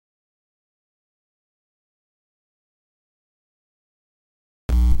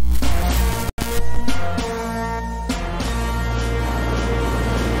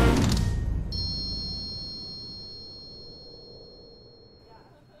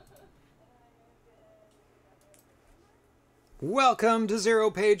Welcome to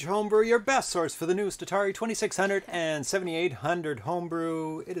ZeroPage Homebrew, your best source for the newest Atari 2600 and 7800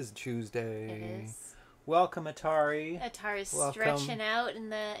 homebrew. It is Tuesday. It is. Welcome, Atari. Atari's Welcome. stretching out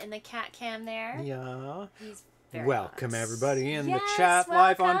in the cat cam there. Yeah. He's very Welcome, hot. everybody, in the Yes, chat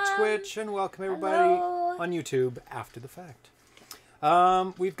live on welcome. Twitch, and welcome, everybody, Hello. on YouTube after the fact.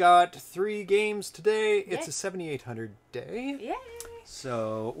 We've got 3 games today. It's a 7800 day. Yay!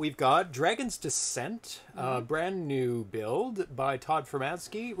 So we've got Dragon's Descent, a brand new build by Todd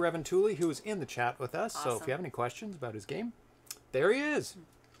Furmanski, Revan Tooley, who is in the chat with us. So if you have any questions about his game, there he is.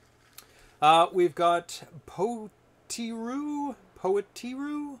 We've got Poetiru?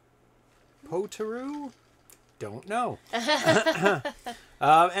 Don't know.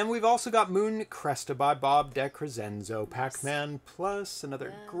 And we've also got Moon Cresta by Bob DeCrescenzo, Pac-Man Plus,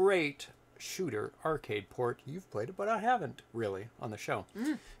 another great shooter arcade port. You've played it, but I haven't really on the show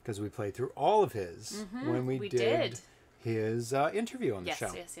because we played through all of his when we did his interview on the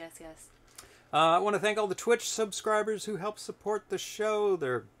show. Yes. I want to thank all the Twitch subscribers who help support the show.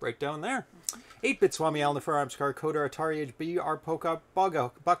 They're right down there. 8-Bit Swami, Alan the Firearms Car, Coder, Atari HB, R Poca,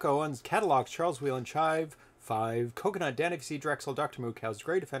 Bucko, and Catalogs, Charles Wheel and Chive, 5, Coconut, Dan FC, Drexel, Dr. Mook, House,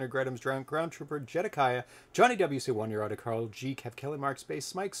 Grey Defender, Gretums, Ground Trooper, Jedekiah, Johnny WC, 1 Year Old, Carl G, Kev Kelly, Mark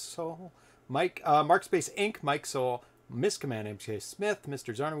Space, Mike Soul, Mark Space Inc., Mike Soul, Miss Command, MK Smith,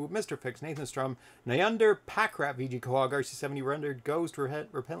 Mr. Zarnawoot, Mr. Fix, Nathan Strum, Nyander, Packrat, VG Cohog, RC70, Rendered, Ghost,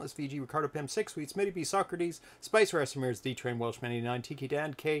 Repentless VG, Ricardo Pim, 6 Sweet, Smitty B, Socrates, Spice Restamirs, D-Train, Welshman 89, Tiki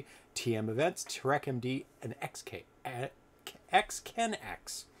Dan, K, TM Events, Trek MD, and XK, XKen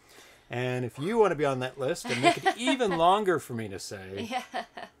X. And if you want to be on that list and make it even longer for me to say,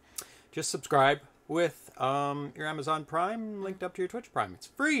 just subscribe with your Amazon Prime linked up to your Twitch Prime. It's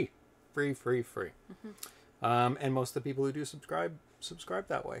free. Free. And most of the people who do subscribe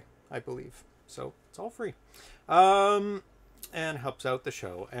that way, I believe. So it's all free. And helps out the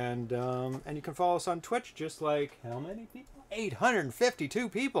show. And you can follow us on Twitch, just like how many people? 852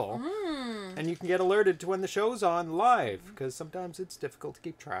 people. And you can get alerted to when the show's on live, because sometimes it's difficult to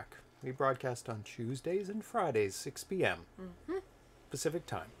keep track. We broadcast on Tuesdays and Fridays, 6 p.m. Pacific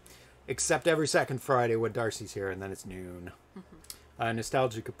time. Except every second Friday when Darcy's here, and then it's noon.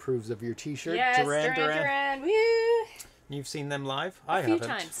 Nostalgic approves of your t-shirt. Yes, Duran. Woo! You've seen them live? A few haven't.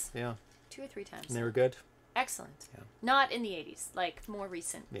 times. Yeah. 2 or 3 times. And they were good? Excellent. Yeah. Not in the 80s, like more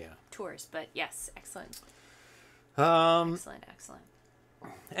recent tours, but yes, excellent. Excellent.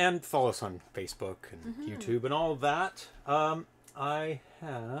 And follow us on Facebook and YouTube and all of that.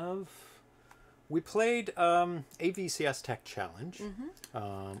 We played AVCS Tech Challenge.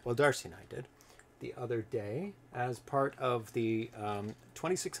 Well, Darcy and I did the other day as part of the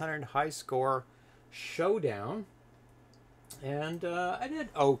 2600 high score showdown. And I did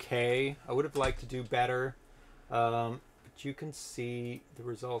okay. I would have liked to do better. But you can see the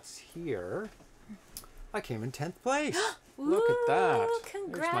results here. I came in 10th place. Look at that.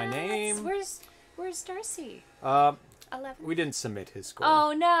 Congrats. There's my name. Where's Darcy? 11. We didn't submit his score.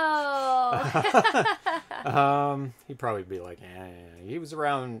 Oh no. He'd probably be like, he was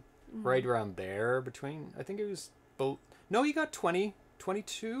around, right around there between, I think it was, no, he got 20,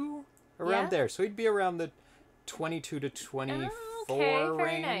 22, around there. So he'd be around the 22 to 24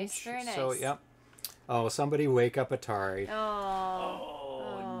 range. Very nice. So, yeah. Oh, somebody wake up Atari.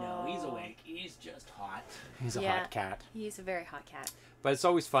 No, he's awake. He's just hot. He's a hot cat. He's a very hot cat. But it's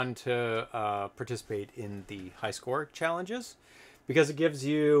always fun to participate in the high score challenges because it gives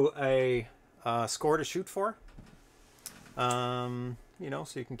you a score to shoot for. So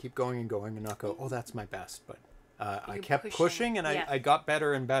you can keep going and not go, oh, that's my best. But I kept pushing and I got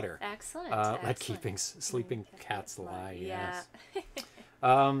better and better. Excellent. Like keeping sleeping cats alive. Yeah. Yes.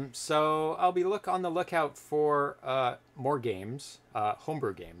 So I'll be on the lookout for more games,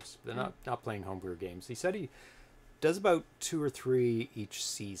 homebrew games. They're not playing homebrew games. He said he does about 2 or 3 each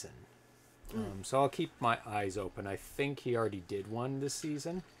season. So I'll keep my eyes open. I think he already did one this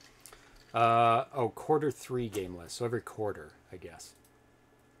season. Quarter 3 game list. So every quarter, I guess.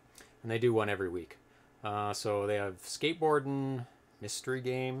 And they do one every week. So they have skateboarding, mystery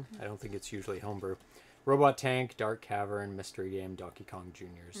game. I don't think it's usually homebrew. Robot Tank, Dark Cavern, mystery game, Donkey Kong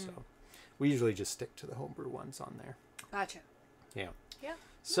Jr. So we usually just stick to the homebrew ones on there. Gotcha. Yeah. Yeah.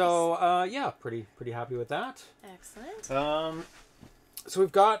 So pretty happy with that. Excellent. So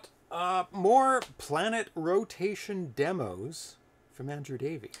we've got more Planet Rotation demos from Andrew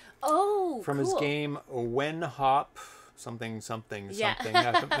Davey. Oh, from his game When Hop something. Yeah. I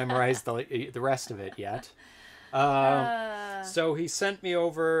haven't memorized the rest of it yet. So he sent me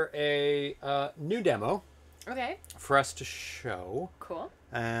over a new demo. Okay. For us to show. Cool.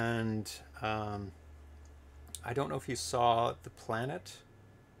 And I don't know if you saw the planet,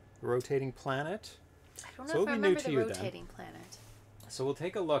 the rotating planet. I don't So know if it'll I be new remember to the you then. rotating planet. So we'll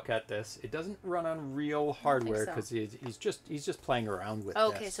take a look at this. It doesn't run on real hardware so. because he's just playing around with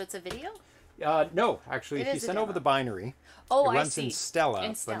Okay, this. so it's a video? No, actually, It he is a sent demo. over the binary. Oh, it I runs see. in Stella,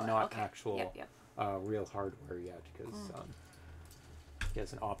 In Stella, but not okay. actual Yep. real hardware yet because he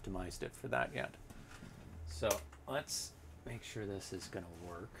hasn't optimized it for that yet. So let's make sure this is going to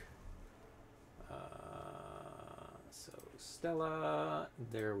work. So Stella,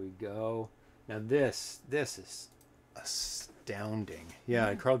 there we go. Now this is astounding.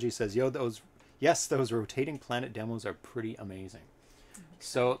 Yeah, Carl G says, "Yo, those rotating planet demos are pretty amazing."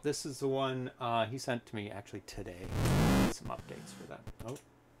 So this is the one he sent to me actually today. Some updates for that. Oh,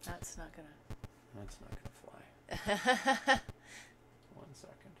 That's not gonna fly.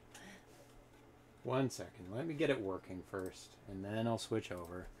 One second. Let me get it working first, and then I'll switch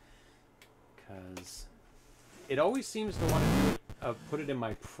over. Because it always seems to want to do it, put it in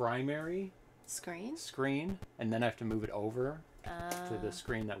my primary screen, and then I have to move it over to the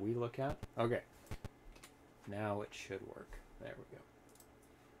screen that we look at. Okay. Now it should work. There we go.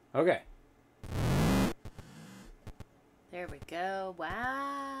 Okay. There we go.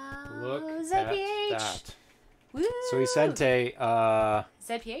 Wow. Look ZPH. at that. Woo. So he sent a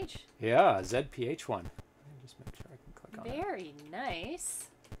ZPH. yeah, a ZPH one. Let me just make sure I can click on it. Very nice.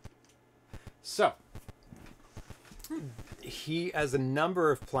 So he has a number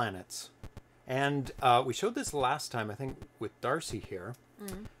of planets, and we showed this last time, I think, with Darcy here,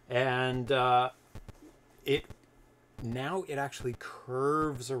 and it actually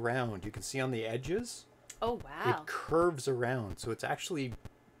curves around. You can see on the edges. Oh wow. It curves around, so it's actually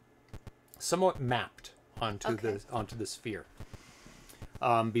somewhat mapped onto the sphere.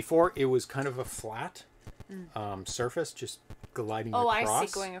 Before it was kind of a flat surface, just gliding across. Oh, I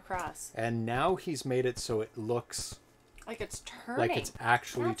see, going across. And now he's made it so it looks like it's turning. like it's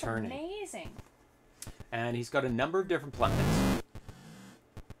actually That's turning. Amazing. And he's got a number of different planets.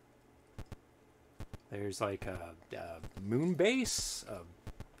 There's like a moon base,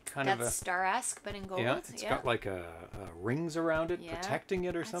 kind of a star-esque, but in gold. yeah. It's got like a rings around it protecting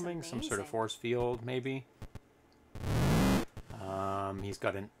it or That's something, some sort of amazing. force field maybe. He's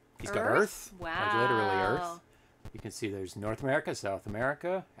got Earth, Wow. like literally Earth. You can see there's North America, South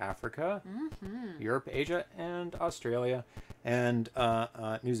America, Africa, Europe, Asia, and Australia, and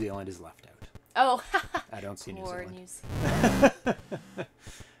New Zealand is left out. Oh. I don't see New Poor Zealand. New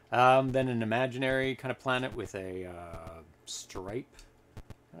Zealand. Then an imaginary kind of planet with a stripe,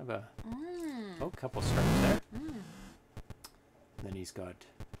 kind of a couple stripes there. And then he's got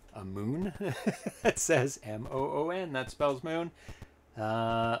a moon. It says MOON. That spells moon.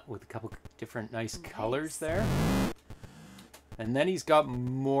 With a couple different nice colors there. And then he's got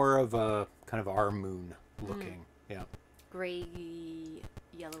more of a kind of our moon looking. Yeah. Gray,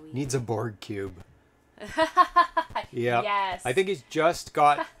 yellowy. Needs a Borg cube. Yeah. Yes. I think he's just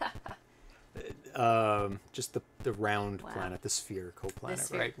got just the round planet, the spherical planet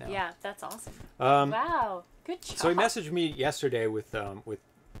right now. Yeah, that's awesome. Wow. Good job. So he messaged me yesterday with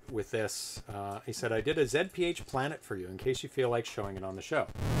this. He said, I did a ZPH planet for you in case you feel like showing it on the show.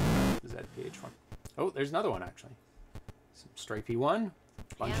 The ZPH one. Oh, there's another one actually. Some stripey one.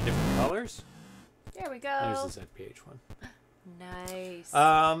 Bunch of different colors. There we go. There's the ZPH one. Nice.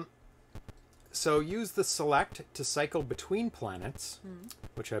 So use the select to cycle between planets,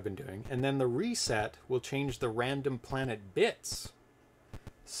 which I've been doing, and then the reset will change the random planet bits.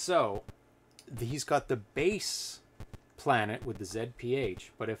 So he's got the base planet with the ZPH,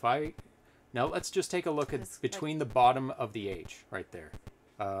 but if now let's just take a look at between the bottom of the H right there.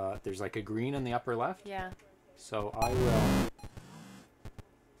 There's like a green in the upper left. Yeah. So I will.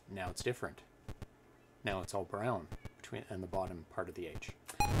 Now it's different. Now it's all brown between and the bottom part of the H.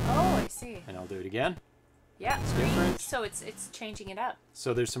 Oh, I see. And I'll do it again. Yeah. It's different. So it's changing it up.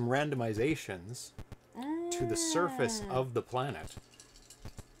 So there's some randomizations to the surface of the planet.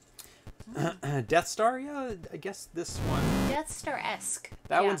 Death Star, yeah, I guess this one. Death Star-esque.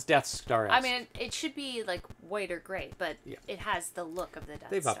 That one's Death Star-esque. I mean, it should be like white or gray, but it has the look of the Death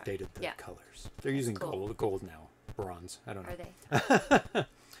They've Star. updated the colors. They're using gold now. Bronze. I don't know.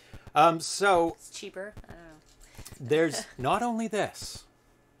 Are they? So It's cheaper. I don't know. there's not only this.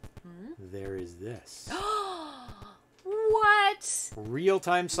 There is this. What?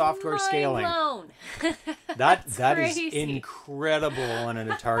 Real-time software scaling. Blown. That is crazy. incredible on an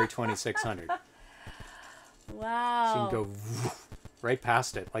Atari 2600. Wow. So you can go right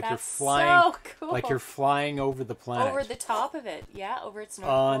past it, like That's you're flying, so cool. like you're flying over the planet. Over the top of it. Yeah, over its North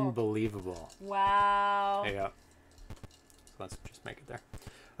Pole. Unbelievable. Wow. Yeah. So let's just make it there.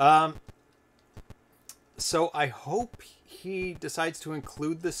 So I hope he decides to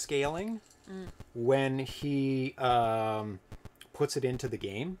include the scaling when he puts it into the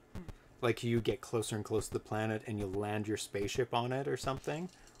game. Like you get closer and closer to the planet and you'll land your spaceship on it or something.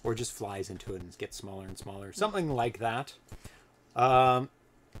 Or just flies into it and gets smaller and smaller. Something like that.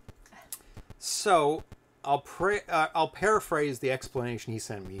 So I'll paraphrase the explanation he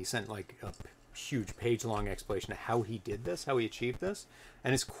sent me. He sent like a huge page-long explanation of how he did this, how he achieved this.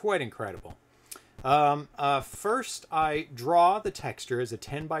 And it's quite incredible. First, I draw the texture as a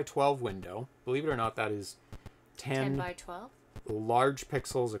 10 by 12 window. Believe it or not, that is 10 by 12? Large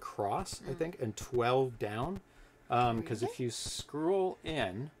pixels across, I think, and 12 down. Because if you scroll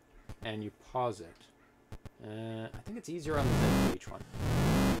in and you pause it, I think it's easier on the ZPH one.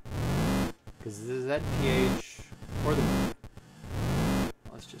 Because the ZPH, or the...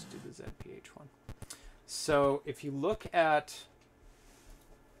 Let's just do the ZPH one. So if you look at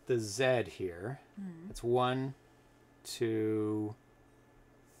the Z here, it's 1, 2,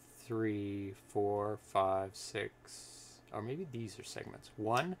 3, 4, 5, 6, or maybe these are segments.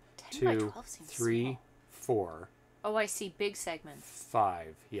 1, 2, 3, 4. Oh, I see. Big segments.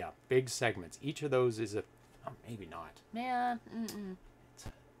 5. Yeah, big segments. Each of those is a... Oh, maybe not. Yeah.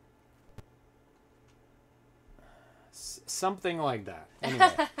 Something like that.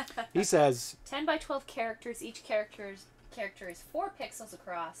 Anyway, he says... 10 by 12 characters. Each character is 4 pixels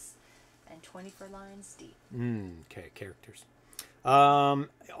across and 24 lines deep. Okay, characters.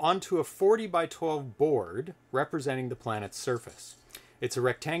 Onto a 40 by 12 board representing the planet's surface. It's a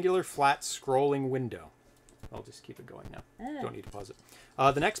rectangular, flat, scrolling window. I'll just keep it going now. Don't need to pause it.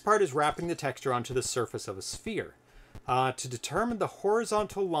 The next part is wrapping the texture onto the surface of a sphere. To determine the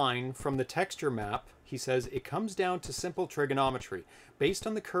horizontal line from the texture map, he says, it comes down to simple trigonometry. Based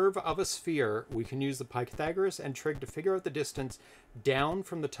on the curve of a sphere, we can use the Pythagoras and trig to figure out the distance down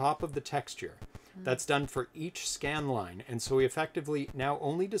from the top of the texture. That's done for each scan line, and so we effectively now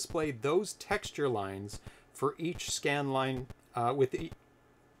only display those texture lines for each scan line,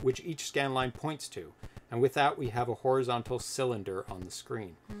 which each scan line points to. And with that, we have a horizontal cylinder on the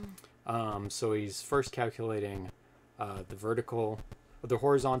screen. So he's first calculating the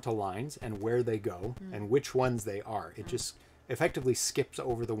horizontal lines and where they go and which ones they are. It just effectively skips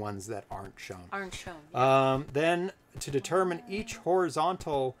over the ones that aren't shown. Yeah. Then to determine each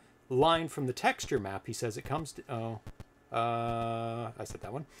horizontal line from the texture map, he says it comes to... I said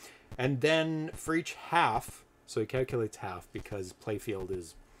that one. And then for each half, so he calculates half because playfield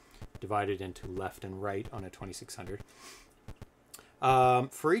is divided into left and right on a 2600.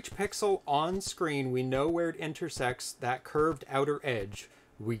 For each pixel on screen, we know where it intersects that curved outer edge.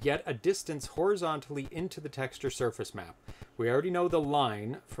 We get a distance horizontally into the texture surface map. We already know the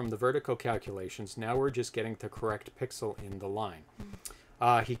line from the vertical calculations. Now we're just getting the correct pixel in the line.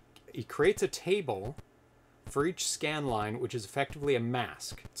 He creates a table for each scan line, which is effectively a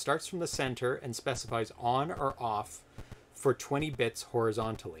mask. It starts from the center and specifies on or off for 20 bits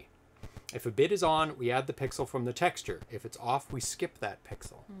horizontally. If a bit is on, we add the pixel from the texture. If it's off, we skip that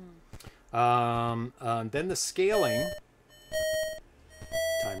pixel. Then the scaling...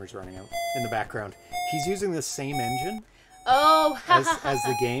 Timer's running out in the background. He's using the same engine as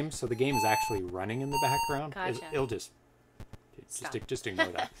the game, so the game is actually running in the background. Gotcha. It'll just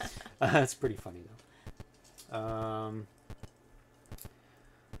ignore that. That's pretty funny, though.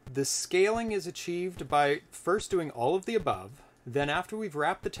 The scaling is achieved by first doing all of the above. Then after we've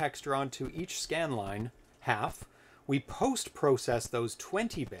wrapped the texture onto each scan line, half, we post-process those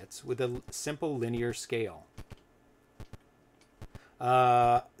 20 bits with a simple linear scale.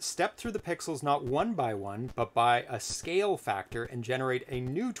 Step through the pixels not one by one, but by a scale factor and generate a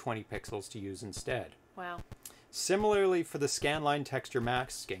new 20 pixels to use instead. Wow. Similarly for the scanline texture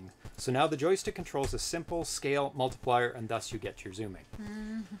masking. So now the joystick controls a simple scale multiplier, and thus you get your zooming.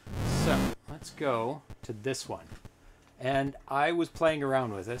 So let's go to this one. And I was playing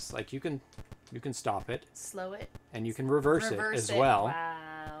around with this. Like you can stop it. Slow it. And you can reverse it as well.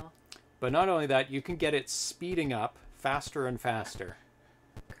 Wow. But not only that, you can get it speeding up faster and faster.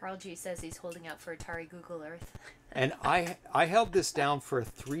 Carl G says he's holding out for Atari Google Earth. And I held this down for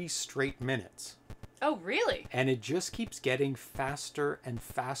 3 straight minutes. Oh, really? And it just keeps getting faster and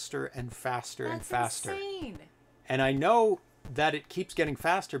faster and faster and faster. That's insane. And I know that it keeps getting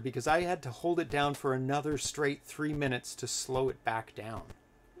faster because I had to hold it down for another straight 3 minutes to slow it back down.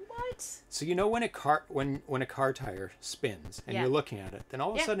 What? So you know when a car tire spins and you're looking at it, then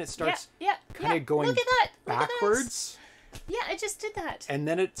all of a sudden it starts kind of going backwards. Yeah, I just did that. And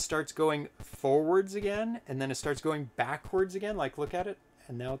then it starts going forwards again, and then it starts going backwards again. Like, look at it.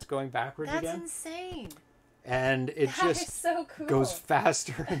 And now it's going backwards again. That's insane. And it That is just so cool. goes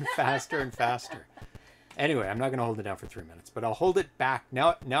faster and faster and faster. Anyway, I'm not going to hold it down for 3 minutes, but I'll hold it back.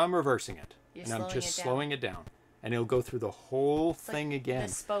 Now I'm reversing it. You're and I'm slowing just it down. slowing it down. And it'll go through the whole thing again.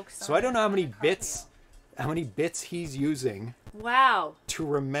 The spokes So I don't know on the how many bits he's using Wow. to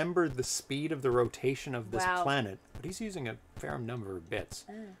remember the speed of the rotation of this Wow. planet, but he's using a fair number of bits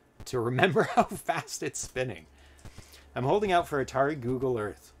to remember how fast it's spinning. I'm holding out for Atari Google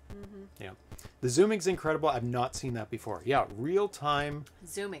Earth. Yeah. The zooming's incredible. I've not seen that before. Yeah, real-time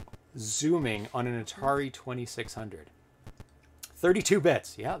zooming on an Atari 2600. 32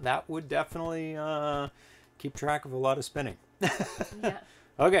 bits. Yeah, that would definitely keep track of a lot of spinning. Yeah.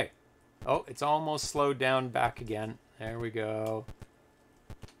 Okay. Oh, it's almost slowed down back again. There we go.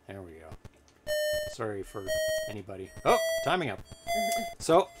 There we go. Sorry for anybody. Oh, timing up.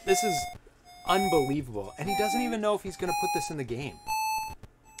 So, this is unbelievable. And he doesn't even know if he's going to put this in the game.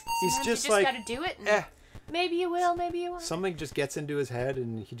 He's Sometimes just you like, gotta do it. And maybe you will, maybe you won't. something just gets into his head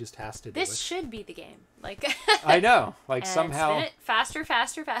and he just has to do This it. should be the game. Like I know. Like and somehow. spin it faster,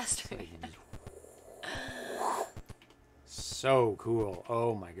 faster, faster. So cool.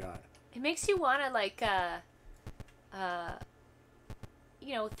 Oh my god. It makes you want to like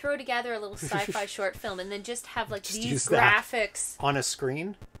throw together a little sci-fi short film and then just have like Just these use that. graphics. On a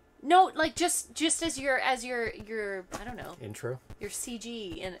screen? No, like just as your I don't know, Intro? your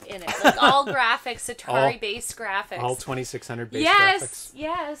CG in it. Like all graphics, Atari based graphics. All 2600 base yes, graphics.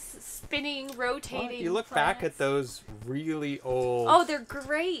 yes, spinning, rotating. Well, you look back planets. at those really old Oh, they're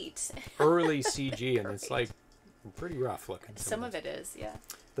great. early CG and it's like pretty rough looking. Some of it is, yeah.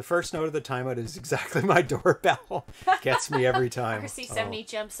 The first note of the timeout is exactly my doorbell. Gets me every time. RC70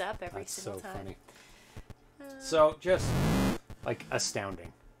 jumps up every That's single so time. funny. So just like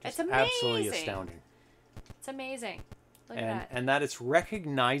astounding. It's Just amazing. absolutely astounding. It's amazing. Look at that. And that it's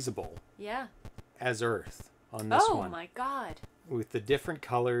recognizable Yeah. as Earth on this Oh one. my god. With the different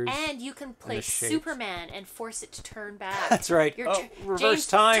colors. And you can play the shapes. Superman and force it to turn back. That's right. You're reverse James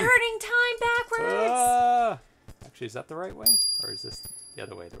time. turning time backwards. Actually, is that the right way? Or is this the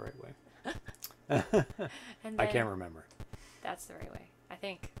other way the right way? And I then- can't remember. That's the right way. I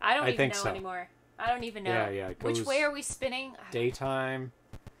think. I don't I even think know so. anymore. I don't even know. Yeah, it Which goes way are we spinning? Daytime.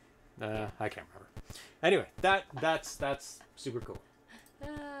 I can't remember. Anyway, that's super cool.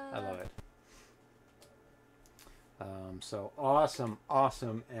 I love it. So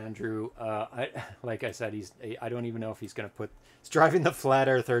awesome, Andrew. Like I said, I don't even know if he's gonna put. He's driving the flat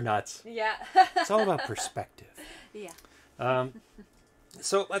earther nuts. Yeah. It's all about perspective. Yeah.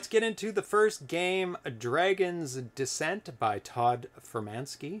 So let's get into the first game, Dragon's Descent by Todd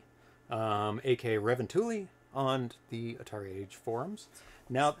Furmanski, aka Reventuli, on the Atari Age forums.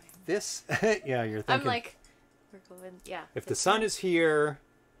 Now this, yeah, you're thinking. I'm like, we're going. Yeah. If the sun is here,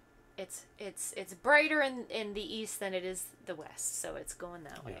 It's brighter in the east than it is the west, so it's going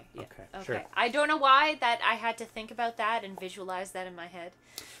that way. Yeah, Yeah. okay, sure. I don't know why that I had to think about that and visualize that in my head.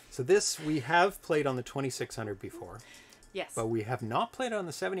 so this we have played on the 2600 before, Yes. but we have not played on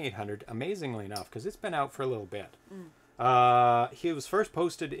the 7800. Amazingly enough, because it's been out for a little bit. He was first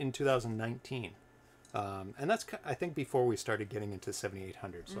posted in 2019. And that's, I think, before we started getting into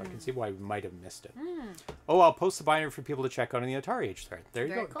 7800, so I can see why we might have missed it. Oh, I'll post the binary for people to check out on the Atari Age thread. There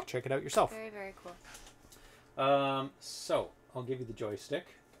you Very go. cool. Check it out yourself. Very, very cool. So, I'll give you the joystick.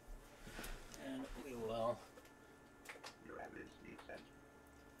 And we will...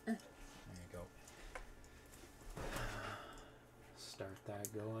 There you go. Start that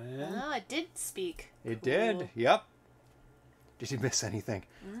going. Oh, it did speak. It Cool. did. Yep. Did you miss anything?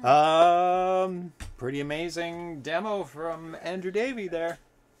 Pretty amazing demo from Andrew Davey there.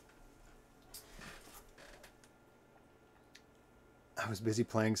 I was busy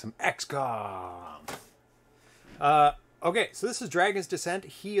playing some XCOM. Okay, so this is Dragon's Descent.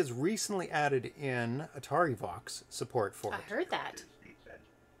 He has recently added in Atari Vox support for I it. heard that.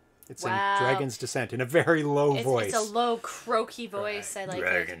 It's Wow. in Dragon's Descent in a very low voice. It's a low, croaky voice. I like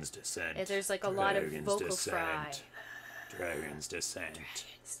Dragon's Descent. it. There's like a lot of Dragon's vocal Descent. fry. Dragon's Descent.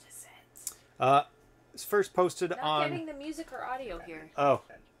 Dragon's Descent. It's first posted Not on... getting the music or audio here. Oh,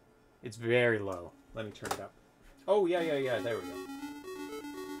 it's very low. Let me turn it up. Oh, yeah. There we go.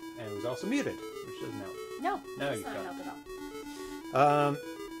 And it was also muted, which doesn't help. No, No, that's you not don't. help at all.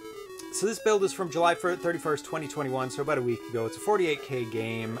 So this build is from July 31st, 2021, so about a week ago. It's a 48K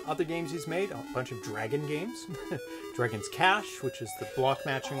game. Other games he's made, a bunch of Dragon games. Dragon's Cash, which is the block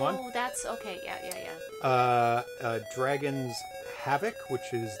matching one. Oh, that's okay. Yeah. Dragon's Havoc,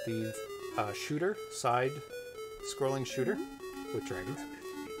 which is the shooter, side-scrolling shooter with dragons.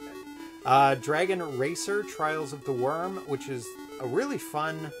 Dragon Racer, Trials of the Worm, which is a really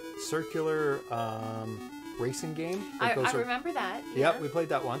fun circular racing game. I remember that. Yeah, we played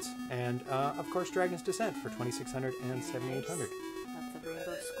that once. And, of course, Dragon's Descent for 2600 and 7800. Lots of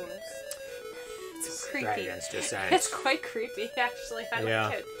rainbow scores. It's creepy. Dragon's Descent. It's quite creepy, actually. I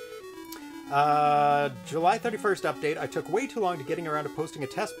like it. July 31st update. I took way too long to getting around to posting a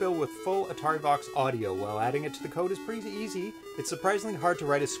test build with full Atari Vox audio. While adding it to the code is pretty easy, it's surprisingly hard to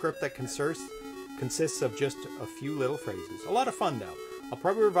write a script that consists of just a few little phrases. A lot of fun, though. I'll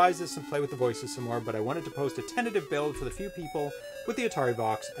probably revise this and play with the voices some more, but I wanted to post a tentative build for the few people with the Atari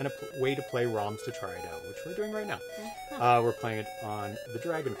Vox and a way to play ROMs to try it out, which we're doing right now. We're playing it on the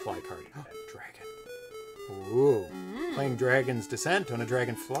Dragonfly card. Oh, dragon. Ooh. Playing Dragon's Descent on a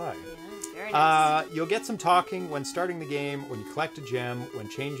Dragonfly. Yeah, very nice. You'll get some talking when starting the game, when you collect a gem, when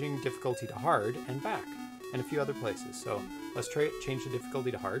changing difficulty to hard, and back, and a few other places. So let's change the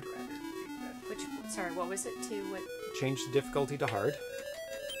difficulty to hard. Sorry, what was it? What? Change the difficulty to hard.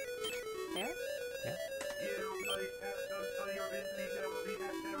 There? Yeah.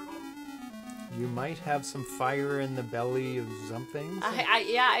 You might have some fire in the belly of something.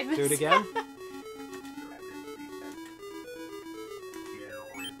 I missed Do it again.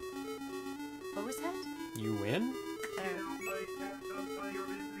 What was that? You win. There.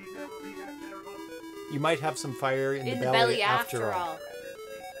 You might have some fire in the belly after all.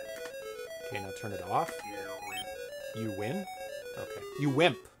 Okay, now turn it off. You win? Okay. You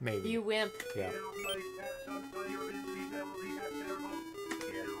wimp, maybe. You wimp. Yeah.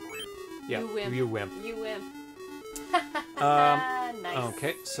 You wimp. You wimp. You wimp. Nice.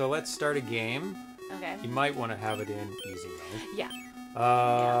 Okay, so let's start a game. Okay. You might want to have it in easy mode.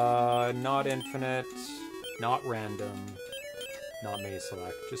 Yeah. Not infinite, not random, not maze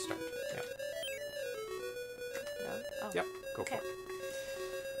select. Just start. Yeah. No? Oh. Yep. Go for it.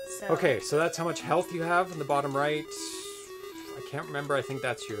 So, Okay, so that's how much health you have in the bottom right. I can't remember. I think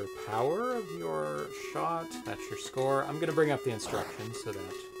that's your power of your shot. That's your score. I'm going to bring up the instructions so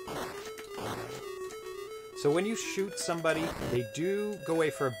that... So when you shoot somebody, they do go away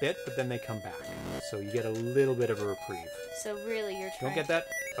for a bit, but then they come back. So you get a little bit of a reprieve. So really, you're trying... Don't get that?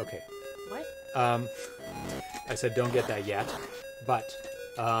 Okay. What? I said don't get that yet, but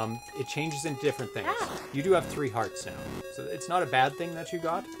it changes into different things. Ah. You do have 3 hearts now, so it's not a bad thing that you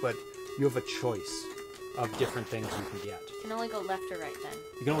got, but you have a choice of different things you can get. You can only go left or right then.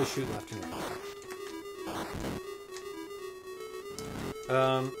 You can only shoot left and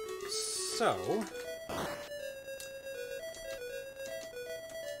right. So...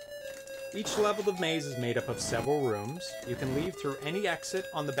 Each level of maze is made up of several rooms. You can leave through any exit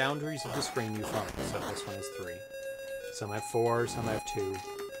on the boundaries of the screen you find. So this one has 3. Some have 4, some have 2.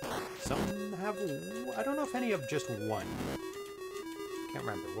 Some have... I don't know if any have just 1. Can't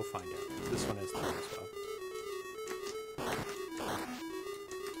remember. We'll find out. This one has 3 as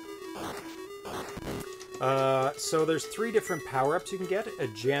well. So there's 3 different power-ups you can get. A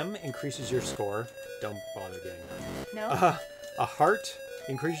gem increases your score. Don't bother getting that. No? A heart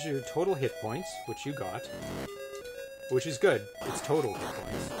increases your total hit points, which you got. Which is good. It's total hit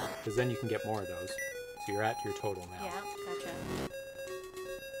points. Because then you can get more of those. So you're at your total now. Yeah, gotcha.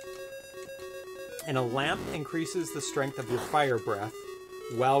 And a lamp increases the strength of your fire breath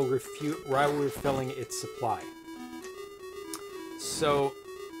while refilling its supply. So,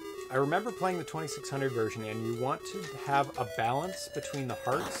 I remember playing the 2600 version, and you want to have a balance between the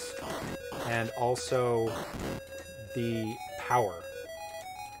hearts and also the power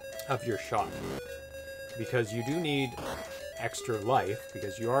of your shot. Because you do need extra life,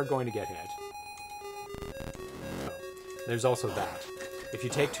 because you are going to get hit. So, there's also that. If you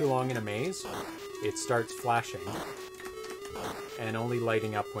take too long in a maze, it starts flashing and only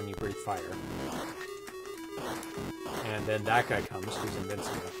lighting up when you breathe fire. And then that guy comes who's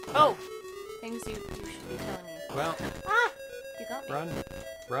invincible. Oh! Things you should be telling me. Well, Ah! You got me.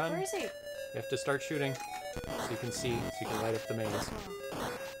 run. Where is he? You have to start shooting so you can see, so you can light up the maze.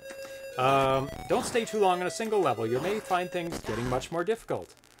 Don't stay too long on a single level. You may find things getting much more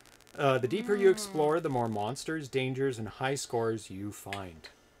difficult. The deeper you explore, the more monsters, dangers, and high scores you find.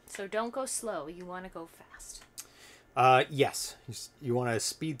 So don't go slow. You want to go fast. Yes. You want to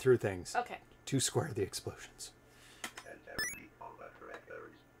speed through things. Okay. To square the explosions.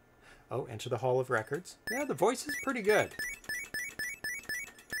 Oh, enter the Hall of Records. Yeah, the voice is pretty good.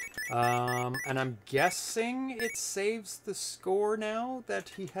 And I'm guessing it saves the score now that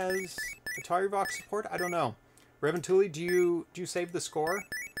he has Atari Vox support? I don't know. Reventuli, do you save the score?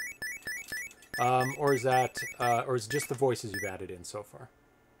 Or is that, or is it just the voices you've added in so far?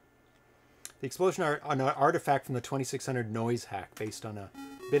 The explosion are an artifact from the 2600 noise hack based on a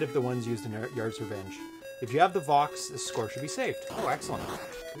bit of the ones used in Yard's Revenge. If you have the Vox, the score should be saved. Oh, excellent.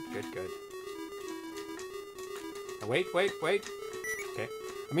 Good. Wait. Okay.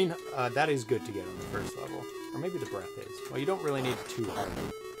 I mean, that is good to get on the first level. Or maybe the breath is. Well, you don't really need 2 heart.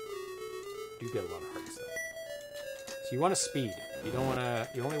 You do get a lot of hearts, though. So you want to speed. You don't want to...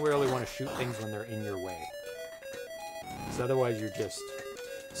 You only really want to shoot things when they're in your way. Because otherwise you're just...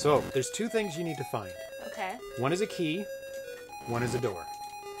 So, there's 2 things you need to find. Okay. One is a key. One is a door.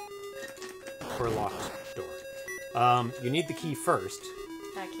 Or a locked door. You need the key first.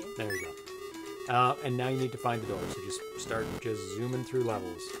 That key. There you go. And now you need to find the door. So just start just zooming through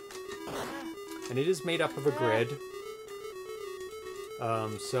levels. And it is made up of a grid.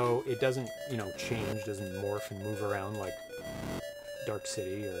 So it doesn't, you know, change, doesn't morph and move around like Dark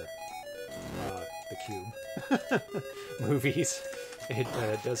City or The Cube movies. It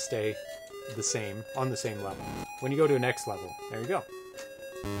does stay the same, on the same level. When you go to a next level, there you go.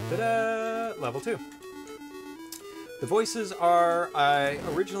 Ta-da! Level 2. The voices are, I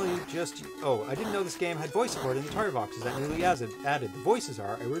originally just... Oh, I didn't know this game had voice support in the Atari boxes that newly added. The voices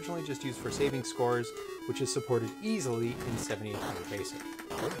are originally just used for saving scores, which is supported easily in 7800 Basic.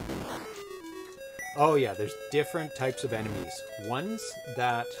 Oh yeah, there's different types of enemies. Ones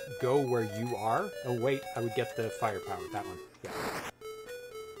that go where you are. Oh wait, I would get the firepower. That one. Yeah.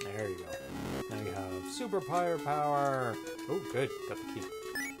 There you go. Now you have super firepower. Oh, good. Got the key.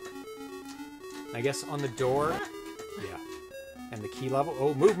 I guess on the door... Yeah. And the key level...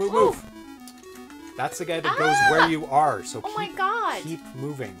 Oh, move! That's the guy that goes where you are, so my God! Keep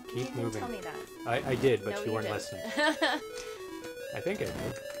moving. Keep moving. Tell me that. I did, but No, you weren't didn't. listening. I think I did.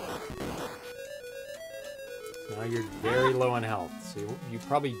 So now you're very low on health, so you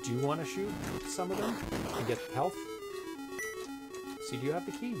probably do want to shoot some of them and get health. So do you have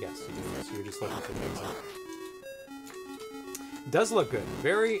the key? Yes, you do. So you're just looking for the exit. Does look good.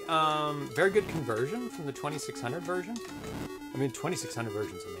 Very good conversion from the 2600 version. I mean, 2600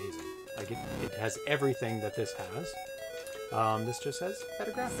 version is amazing. Like it has everything that this has. This just has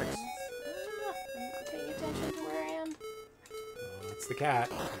better graphics. I'm not paying attention to where I am. Oh, that's the cat.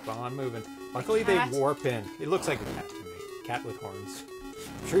 Keep on moving. Luckily they warp in. It looks like a cat to me. Cat with horns.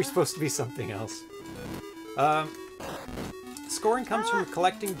 I'm sure he's supposed to be something else. Scoring comes from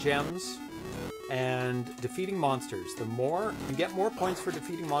collecting gems and defeating monsters. The more you get more points for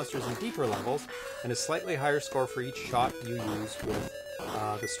defeating monsters in deeper levels, and a slightly higher score for each shot you use with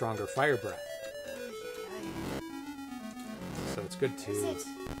the stronger fire breath. So it's good to... Is it?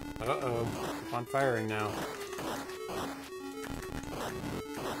 Uh-oh. Keep on firing now.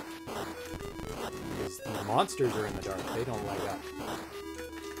 Because the monsters are in the dark. They don't light up.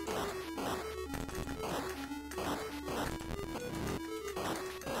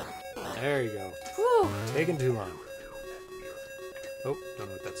 There you go. Whew. Taking too long. Oh, don't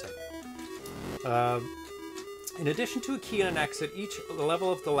know what that said. In addition to a key and an exit, each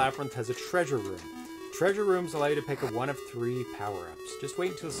level of the labyrinth has a treasure room. Treasure rooms allow you to pick one of 3 power-ups. Just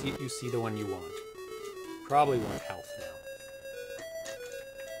wait until you see the one you want. Probably want health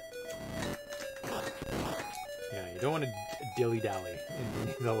now. Yeah, you don't want to dilly-dally in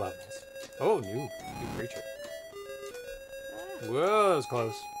any of the levels. Oh, new creature. Whoa, that was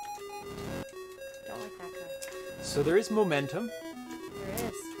close. Don't like that guy. So there is momentum. There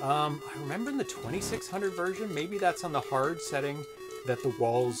is. I remember in the 2600 version, maybe that's on the hard setting, that the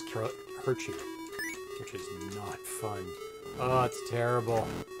walls hurt you. Which is not fun. Oh, it's terrible.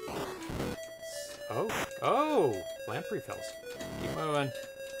 Oh! Lamp refills. Keep moving.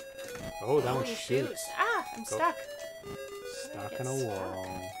 Oh, that one shoots. Ah, I'm stuck. Stuck in a wall.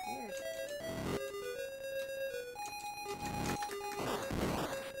 Weird.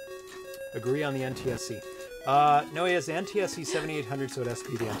 Agree on the NTSC. No, he has the NTSC 7800, so it has to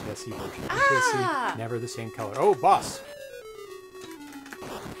be the NTSC version. NTSC, never the same color. Oh, boss!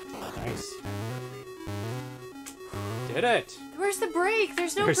 Nice. Did it! Where's the break?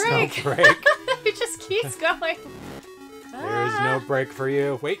 There's no break. There's no break. It just keeps going. There's no break for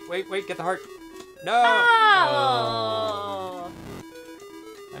you. Wait, get the heart. No! Oh!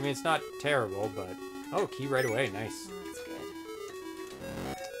 I mean, it's not terrible, but... Oh, key right away. Nice. Oh, that's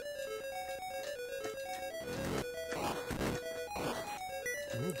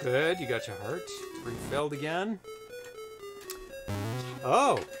good. Good, you got your heart. Refilled again.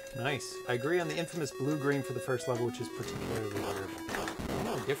 Oh, nice. I agree on the infamous blue-green for the first level, which is particularly weird.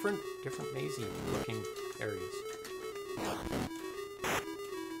 Oh, different mazy-looking areas.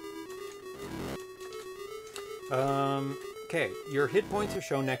 Okay, your hit points are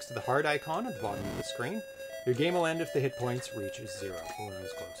shown next to the heart icon at the bottom of the screen. Your game will end if the hit points reaches 0. Oh, that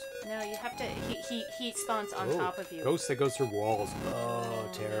was close. No, you have to... He spawns on top of you. Ghost that goes through walls. Oh,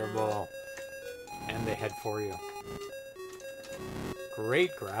 terrible. And they head for you.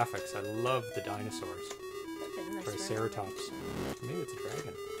 Great graphics. I love the dinosaurs. They've been and there's Triceratops. Maybe it's a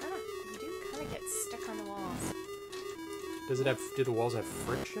dragon. I don't know. You do kind of get stuck on the walls. Does it have? Do the walls have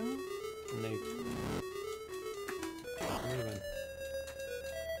friction? And they. Moving.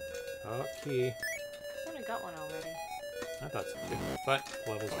 Oh, key. I thought I got one already. I thought so too. But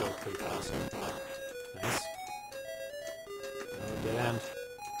levels go pretty fast. Nice. Oh, dead end.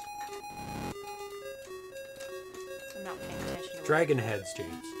 I'm not paying attention to Dragon heads,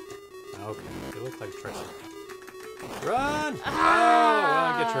 James. Okay, they look like Triceratops. Run! Ah! Oh,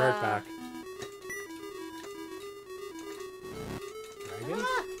 well, get your heart back. Dragons?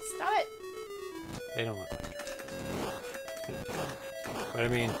 Ah, stop it! They don't look like dragons. But I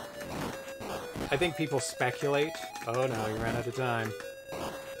mean, I think people speculate. Oh no, you ran out of time.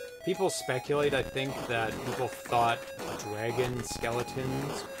 People speculate, I think, that people thought dragon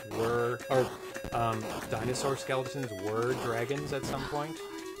skeletons were, or dinosaur skeletons were dragons at some point.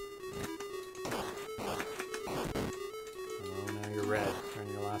 Oh, now you're red. You're on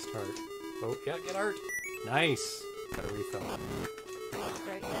your last heart. Oh, yeah, get heart. Nice. Got a refill.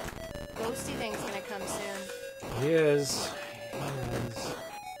 Right, that ghosty thing's gonna come soon. He is. He is.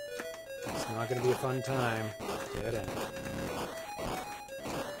 It's not going to be a fun time. Dead end. Where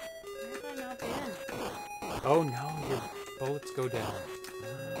have I not been? Oh no, your bullets go down.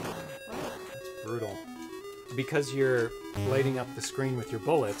 What? That's brutal. Because you're lighting up the screen with your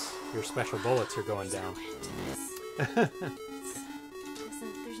bullets, your special bullets are going down. There's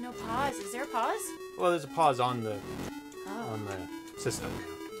no pause. Is there a pause? Well, there's a pause on the Oh. system.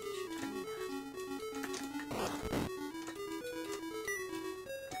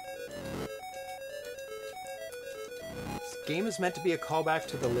 This game is meant to be a callback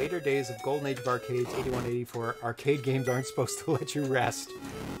to the later days of Golden Age of Arcades, 81-84. Arcade games aren't supposed to let you rest.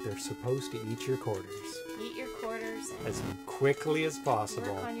 They're supposed to eat your quarters. Eat your quarters and As quickly as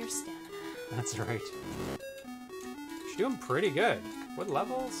possible. work on your stamina. That's right. She's doing pretty good. What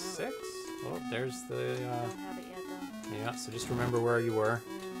level? 6? Oh, there's the... I don't have it yet, though. yeah, so just remember where you were.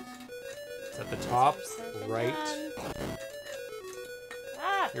 It's at the top, right.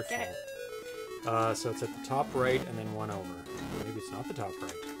 Ah, Your get it. fault. So it's at the top right and then one over. Maybe it's not the top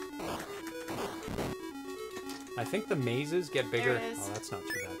right. I think the mazes get bigger. There it is. Oh, that's not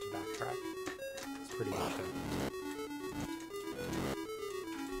too bad to backtrack. It's pretty much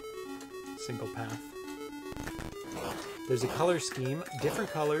a single path. There's a color scheme. Different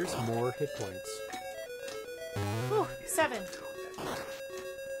colors, more hit points. Ooh, 7. No,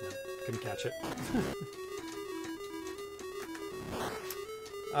 couldn't catch it.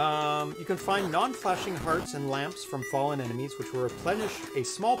 You can find non-flashing hearts and lamps from fallen enemies, which will replenish a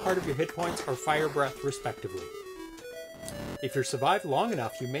small part of your hit points or fire breath, respectively. If you survive long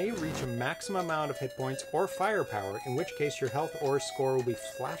enough, you may reach a maximum amount of hit points or firepower, in which case your health or score will be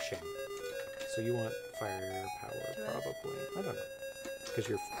flashing. So you want firepower, probably. I don't know. Because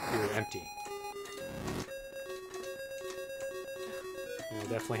you're empty. It'll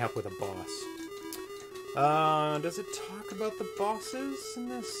definitely help with a boss. Does it talk about the bosses in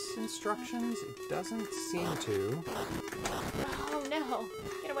this instructions? It doesn't seem to. Oh no!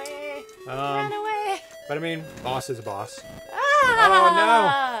 Get away! Um, Run away! But I mean, boss is a boss. Ah! Oh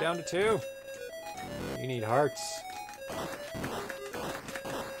no! Down to 2. You need hearts.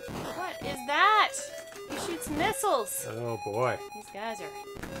 What is that? He shoots missiles. Oh boy. These guys are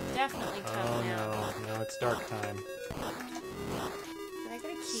definitely Oh tough now. no, no, it's dark time. Did I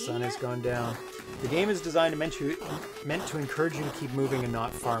get a key? Sun has yet? gone down. The game is designed to meant to encourage you to keep moving and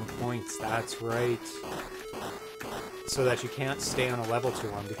not farm points. That's right. So that you can't stay on a level too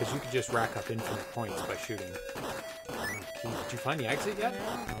long, because you could just rack up infinite points by shooting. Oh, key. Did you find the exit yet? No.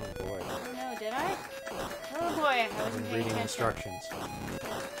 Oh boy. Oh no, did I? Oh boy, I I've wasn't been paying reading attention. instructions.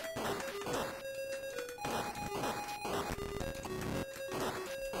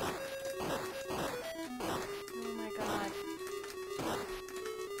 Oh my god.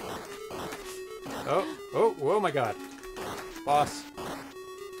 Oh my god. Boss.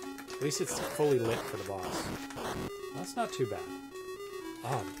 At least it's fully lit for the boss. That's not too bad.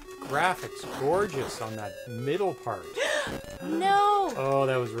 Oh, the graphics gorgeous on that middle part. No! Oh,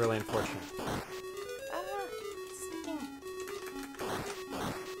 that was really unfortunate. Ah, it's sticking.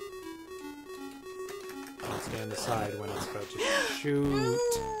 Don't stay on the side when it's about to shoot.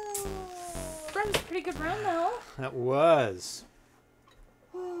 That was a pretty good run though. That was.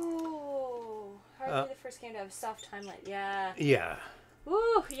 Ooh. Hardly the first game to have a soft timeline. Yeah. Yeah.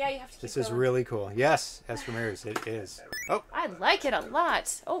 Ooh, yeah, you have to keep This is going. really cool. Yes, as for mirrors, it is. Oh, I like it a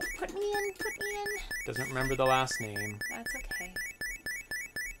lot. Oh, put me in, put me in. doesn't remember the last name. That's okay.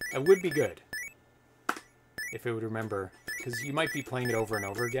 It would be good if it would remember, because you might be playing it over and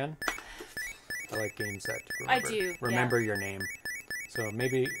over again. I like games that remember your name. So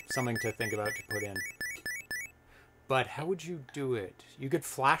maybe something to think about to put in. But how would you do it? You could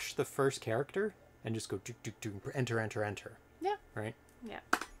flash the first character and just go enter, enter, enter. Yeah. Right? Yeah.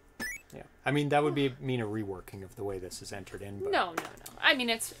 Yeah. I mean, that would mean a reworking of the way this is entered in. But... No. I mean,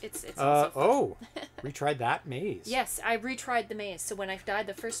 it's also fun. Retried that maze. Yes, I retried the maze. So when I died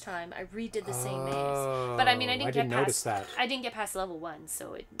the first time, I redid the same maze. But I mean, I didn't notice that. I didn't get past level 1,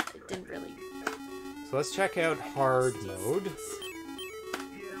 so it didn't really. So let's check out hard mode.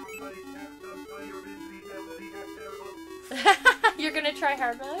 You're gonna try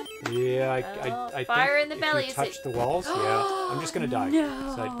hard mode? Yeah, I fire think in the belly. If you touch the walls, yeah. I'm just gonna die.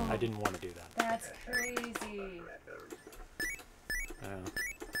 No. So I didn't want to do that. That's crazy.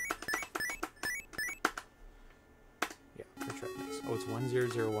 Yeah, retry this. Oh, it's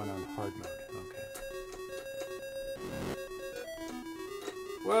 1001 on hard mode. Okay.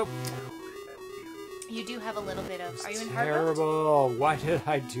 Whoa. You do have a little bit of. Are you in hard mode? Terrible. Why did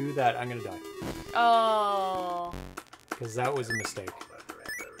I do that? I'm gonna die. Oh. Because that was a mistake.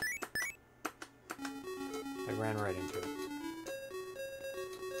 I ran right into it.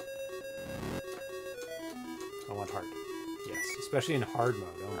 I want hard. Yes, especially in hard mode.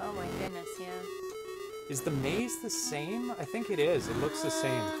 Oh my goodness, yeah. Is the maze the same? I think it is. It looks the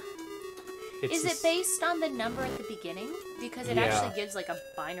same. Is it based on the number at the beginning? Because it actually gives like a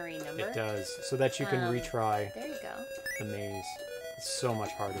binary number. It does, so that you can retry there you go. The maze. It's so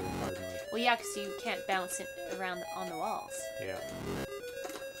much harder in hard mode. Well, yeah, because you can't bounce it around on the walls. Yeah.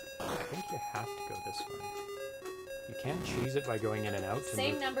 I think you have to go this way. You can cheese it by going in and out.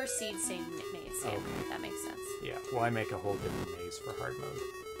 Same number, seed, same maze. Yeah, okay. That makes sense. Yeah, why make a whole different maze for hard mode?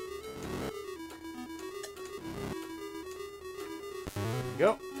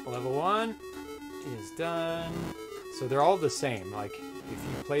 There we go. Level 1 is done. So they're all the same. Like, if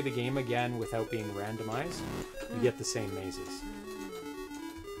you play the game again without being randomized, you get the same mazes.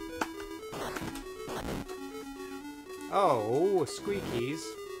 Oh, squeakies.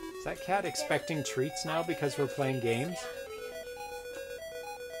 Is that cat expecting treats now because we're playing games?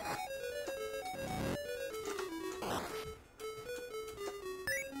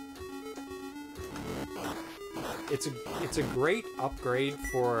 It's a great upgrade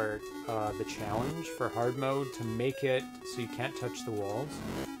for the challenge for hard mode to make it so you can't touch the walls.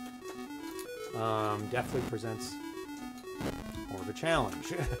 Definitely presents more of a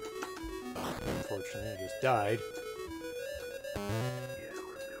challenge. Unfortunately, I just died.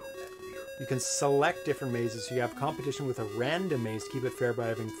 You can select different mazes, so you have competition with a random maze to keep it fair by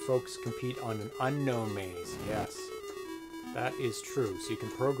having folks compete on an unknown maze. Yes, that is true. So you can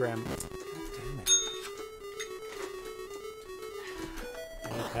program... God damn it. I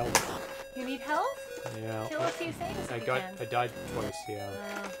need help. You need help? Yeah. Kill a few things if you can. I died twice, yeah.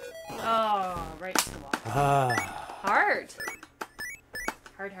 Oh, right to the wall. Hard.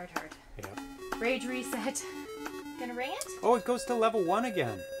 Hard. Yeah. Rage reset. Gonna ring it? Oh, it goes to level 1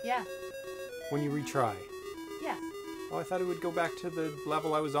 again. Yeah. When you retry. Yeah. Oh, I thought it would go back to the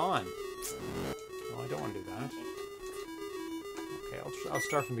level I was on. Well, I don't want to do that. Okay, I'll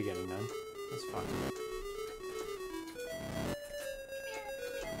start from the beginning then. That's fine.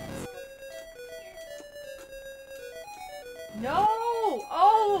 No!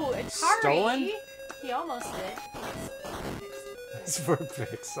 Oh, Atari! Stolen? He almost did. It's for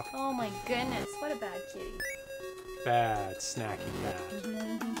Pixel. Oh my goodness, what a bad kitty. Bad snacky cat.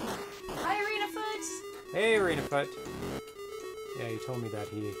 Hi, Arena Foot! Hey, Arena Foot. Yeah, he told me that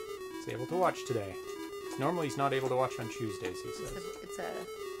he is able to watch today. Normally he's not able to watch on Tuesdays, he says. It's a...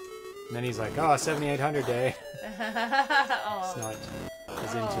 And then he's like, oh, 7800 day. Oh. It's not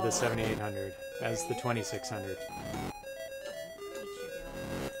as into the 7800 as the 2600.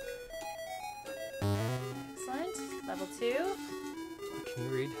 Excellent. Level 2. Can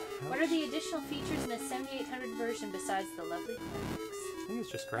you read? What are the additional features in the 7800 version besides the lovely graphics? I think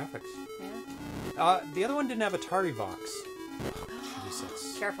it's just graphics. Yeah. The other one didn't have Atari Vox.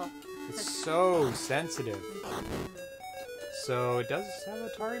 Jesus. Careful. It's so sensitive. So it does have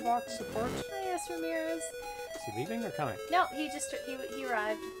Atari Vox support? Oh, yes, Ramirez. Is he leaving or coming? No, he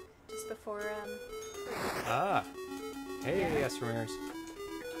arrived just before, Ah. Hey, yes, Ramirez.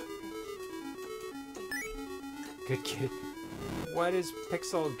 Good kid. Why does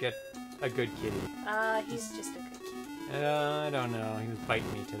Pixel get a good kitty? He's just a good kitty. I don't know. He was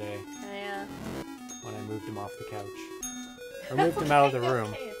biting me today. Yeah. When I moved him off the couch. Or moved him out of the room.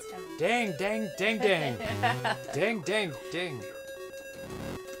 Okay, it's coming. Dang, dang, dang, dang. Dang, dang, dang.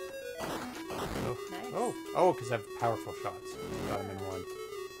 Oh, Nice. oh, because I have powerful shots. Got him in one.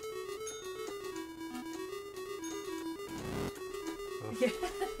 Oof.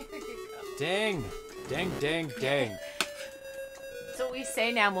 There you go. Ding. Ding, ding, ding. That's what we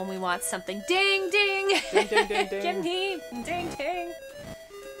say now when we want something. Ding, ding. Ding, ding, ding, ding. Give me. Ding, ding.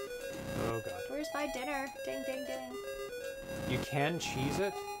 Oh, God. Where's my dinner? Ding, ding, ding. You can cheese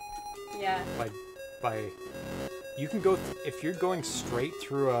it Yeah. by you can go if you're going straight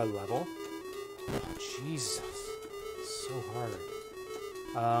through a level. Oh, Jesus. So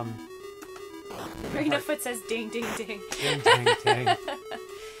hard. Marina Foot says ding, ding, ding. Ding, ding, ding.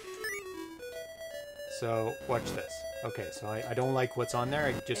 So, watch this. Okay, so I don't like what's on there.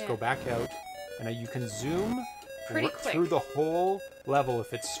 I just go back out, and you can zoom Pretty quick. through the whole level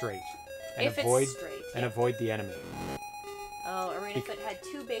if it's straight. And If it's avoid, straight, And yeah. avoid the enemy. Oh, Arena Foot had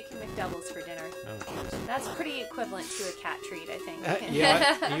 2 bacon McDoubles for dinner. Oh, jeez. That's pretty equivalent to a cat treat, I think.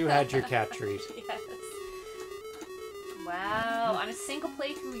 Yeah, you had your cat treat. Yes. Wow. On a single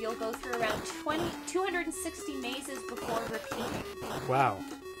playthrough, you'll go through around 260 mazes before repeating. Wow.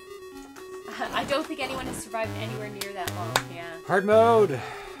 I don't think anyone has survived anywhere near that long. Yeah. Hard mode.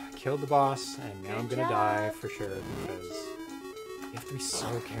 Killed the boss, and now I'm Good gonna die job. for sure because you have to be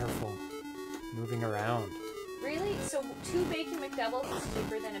so careful moving around. Really? So 2 bacon McDoubles is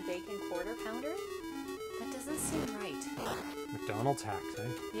cheaper than a bacon quarter pounder? That doesn't seem right. McDonald's hacks, eh?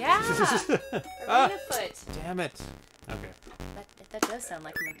 Yeah. Ah, Arena Foot. damn it. Okay. That does sound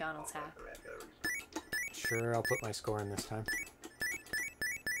like a McDonald's hack. Sure, I'll put my score in this time.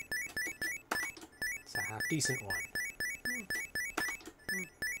 It's a half decent one.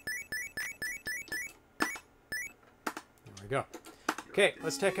 There we go. Okay,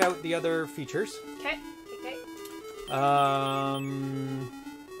 let's check out the other features. Okay.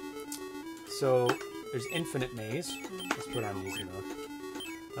 So there's infinite maze. Let's put on easy mode.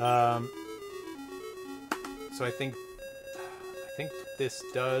 So I think this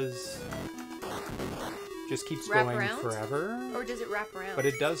does just keeps Wrap going around? forever. Or does it wrap around? But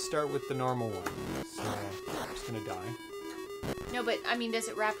it does start with the normal one. So I'm just gonna die. No, but I mean, does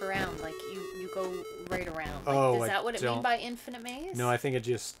it wrap around? Like you go right around? Like, Oh, is I that what it mean don't- by infinite maze? No, I think it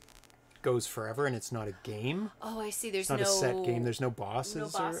just goes forever, and it's not a game. Oh, I see. There's It's not no a set game. There's no bosses. no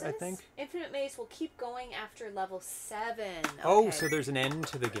bosses. I think. Infinite maze will keep going after level 7. Oh, Okay. so there's an end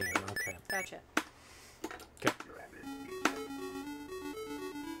to the game. Okay. Gotcha. Okay.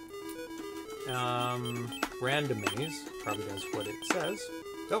 Random maze probably does what it says.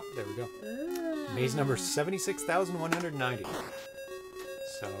 Oh, there we go. Maze number 76,190.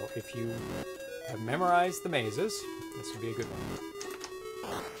 So if you have memorized the mazes, this would be a good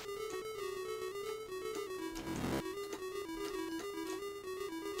one.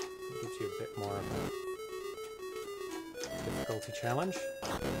 It gives you a bit more of a difficulty challenge.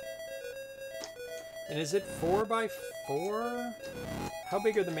 And is it 4x4? How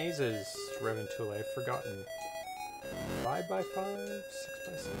big are the mazes, Reverend Tool? I've forgotten. 5x5?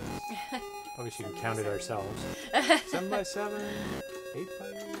 6x6? Obviously, we counted ourselves. 7x7?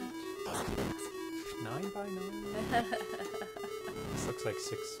 8x8? 9x9? This looks like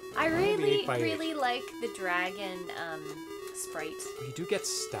 6. I Maybe really, 8x8. really like the dragon sprite. Well, you do get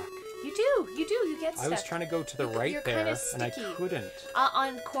stuck. You do. You get stuck. I was trying to go to the right You're there, kinda and I sticky. couldn't.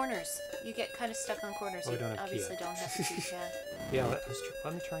 On corners. You get kind of stuck on corners. Oh, You I don't have obviously key. don't have to keep Yeah,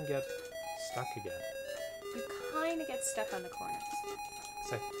 let me try and get stuck again. You kind of get stuck on the corners.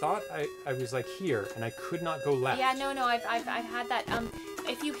 Because I thought I was like here, and I could not go left. Yeah, no, I've had that.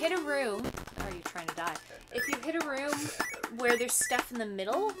 If you hit a room, are you trying to die? If you hit a room where there's stuff in the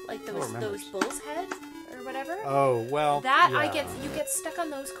middle, like those bull's heads or whatever. Oh, well, That yeah. you get stuck on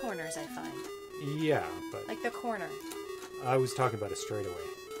those corners. I find Yeah, but like the corner. I was talking about a straightaway.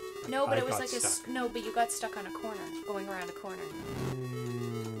 No, but I it was got like stuck. no, but you got stuck on a corner, going around a corner.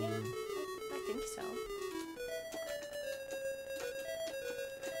 Yeah, I think so.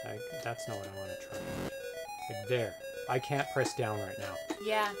 That's not what I want to try. Like there. I can't press down right now.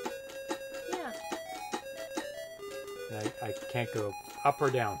 Yeah. And I can't go up or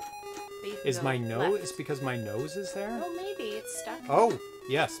down. But you can Is go my nose? left. It's because my nose is there? Oh, maybe it's stuck. Oh,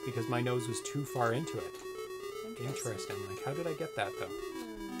 yes, because my nose was too far into it. Interesting. Like, how did I get that, though?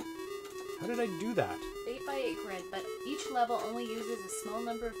 How did I do that? 8x8 grid, but each level only uses a small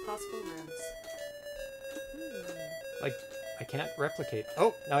number of possible rooms. Like, I can't replicate.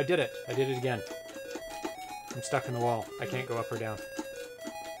 Oh, no, I did it. I did it again. I'm stuck in the wall. I can't go up or down.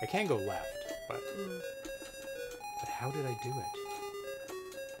 I can go left, but how did I do it?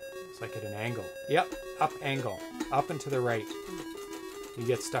 It's like at an angle. Yep, up angle. Up and to the right. You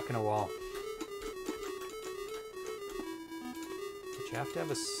get stuck in a wall. But you have to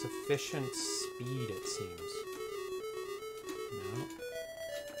have a sufficient speed, it seems. No.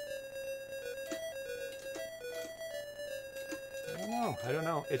 I don't know. know. I don't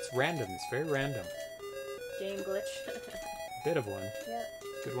know. It's random. It's very random. Game glitch. Bit of one. Yep.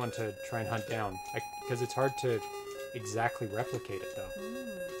 Good one to try and hunt down. Because it's hard to exactly replicate it, though.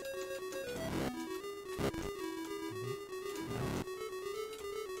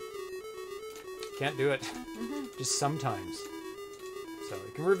 Can't do it. Just sometimes. So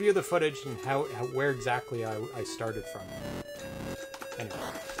you can review the footage and where exactly I started from. Anyway,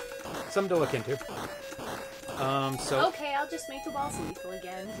 something to look into. So okay, I'll just make the walls lethal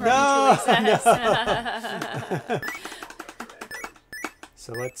again. No!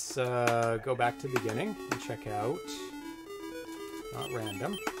 So let's go back to the beginning and check out. Not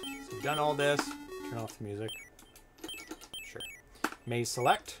random. So we've done all this. Turn off the music. Sure. Maze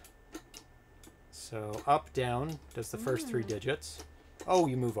select. So up, down does the first 3 digits. Oh,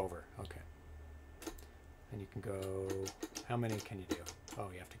 you move over. Okay. And you can go... How many can you do? Oh,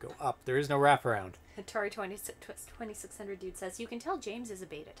 you have to go up. There is no wraparound. Atari 2600 dude says, you can tell James is a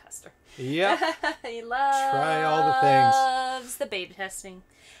beta tester. Yep. He loves Try all the things. the beta testing.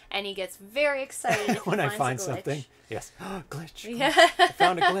 And he gets very excited if when he I finds find a glitch. something. Yes. Glitch. Yeah. I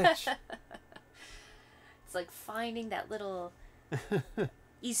found a glitch. It's like finding that little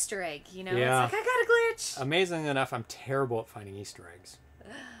Easter egg, you know? Yeah. It's like, I got a glitch. Amazingly enough, I'm terrible at finding Easter eggs.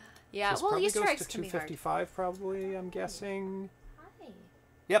 Yeah, So well, probably Easter goes eggs to can be hard. 255 probably, I'm guessing. Hi.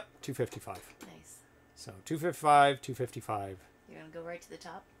 Yep, 255. Nice. So 255, 255. You're going to go right to the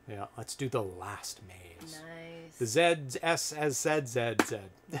top? Yeah, let's do the last maze. Nice. The Z's, S as Z, Z, Z.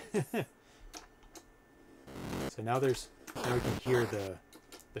 So now we can hear the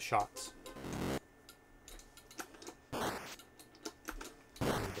shots. And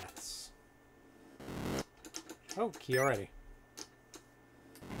deaths. Oh, key already.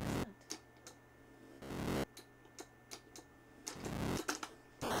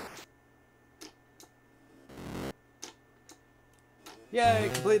 Yay,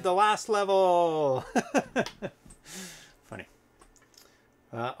 complete the last level! Funny.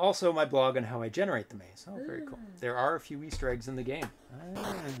 Also, my blog on how I generate the maze. Oh, very cool. There are a few Easter eggs in the game. I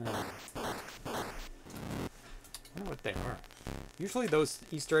wonder what they are. Usually those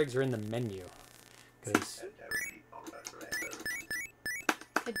Easter eggs are in the menu. Cause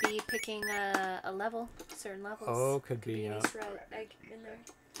Could be picking a level, certain levels. oh, could be, an yeah. Easter egg in there.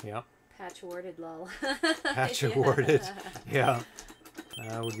 Yep. Patch awarded, lol. Patch awarded. Yeah.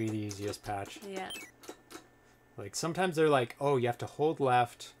 That would be the easiest patch. Yeah. Like, sometimes they're like, oh, you have to hold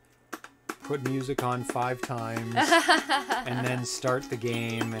left, put music on 5 times, and then start the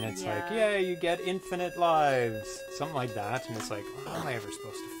game, and it's like, yeah, you get infinite lives. Something like that, and it's like, how am I ever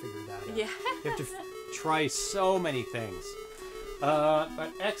supposed to figure that out? Yeah. You have to try so many things.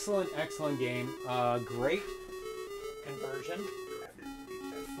 But excellent, excellent game. Great conversion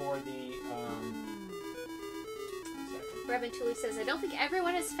for the... Brevin Tooley says, I don't think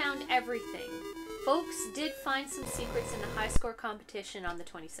everyone has found everything. Folks did find some secrets in the high score competition on the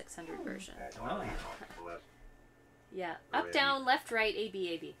 2600 version. Oh. Yeah. Up, down, left, right, A,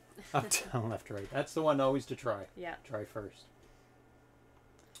 B, A, B. Up, down, left, right. That's the one always to try. Yeah. Try first.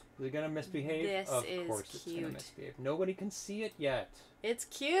 Is it going to misbehave? This of is course it's going to cute. misbehave. Nobody can see it yet. It's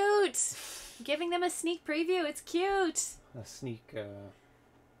cute. Giving them a sneak preview. It's cute. A sneak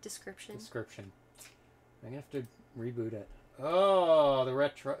Description. I'm going to have to reboot it. Oh, the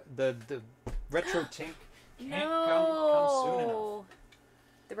retro tink can't come soon enough.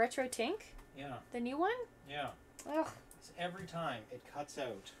 The retro tink? Yeah. The new one? Yeah. Ugh. Every time it cuts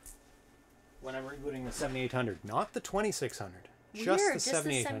out when I'm rebooting the 7800, not the 2600, just the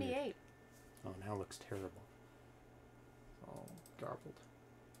 7800. 78. Oh, now it looks terrible. Oh, garbled.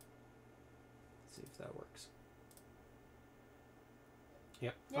 Let's see if that works.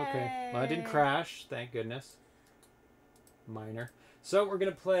 Yep. Okay. Well, I didn't crash, thank goodness. Minor. So we're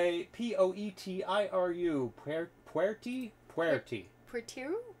gonna play Poetiru. Poetiru.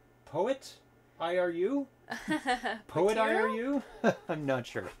 Poetiru? Poet. IRU. Poet IRU. I'm not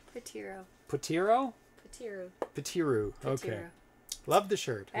sure. Poetiru. Poetiru. Poetiru. Poetiru. Okay. Poetiru. Love the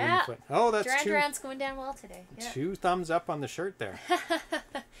shirt. Yeah. Oh, that's Duran two. Duran's going down well today. Yeah. 2 thumbs up on the shirt there.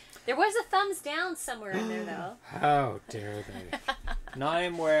 There was a thumbs down somewhere in there, though. How dare they? And I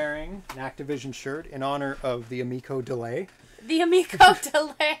am wearing an Activision shirt in honor of the Amico delay. The Amico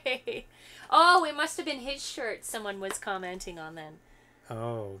delay. Oh, it must have been his shirt someone was commenting on then.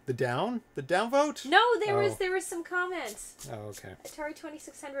 Oh, the downvote? No, there was some comments. Oh, okay. Atari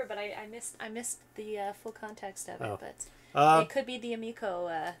 2600, but I missed the full context of it. But it could be the Amico,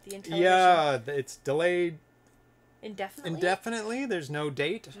 the Intel yeah, it's delayed indefinitely. indefinitely. There's no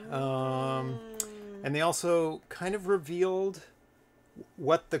date. And they also kind of revealed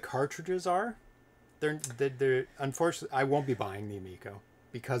what the cartridges are. they're unfortunately, I won't be buying the Amico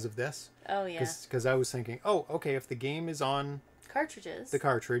because of this. Oh, yeah. Because I was thinking, oh, okay, if the game is on Cartridges. the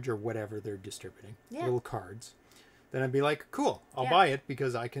cartridge or whatever they're distributing, Yeah. little cards, then I'd be like, cool, I'll buy it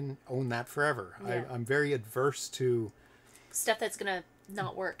because I can own that forever. Yeah. I'm very adverse to stuff that's gonna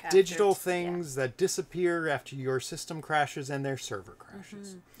not work after. digital things that disappear after your system crashes and their server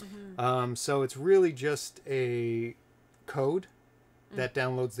crashes. So it's really just a code that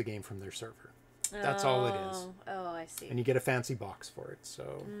downloads the game from their server. That's all it is. Oh, I see. And you get a fancy box for it.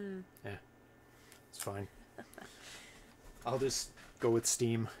 So, yeah, it's fine. I'll just go with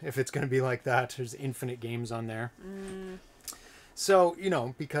Steam if it's going to be like that. There's infinite games on there. So, you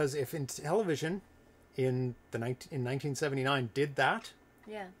know, because if in television in 1979 did that,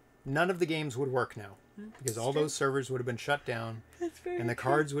 yeah, none of the games would work now. Because all those servers would have been shut down. That's very and the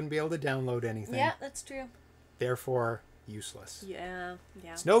cards wouldn't be able to download anything. Yeah, that's true. Therefore, useless. Yeah.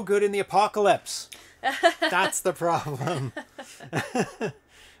 It's no good in the apocalypse. That's the problem.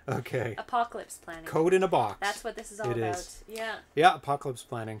 Okay. Apocalypse planning. Code in a box. That's what this is all It about. is. Yeah. Yeah, apocalypse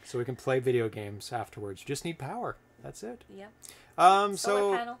planning. So we can play video games afterwards. You just need power. That's it. Yeah. So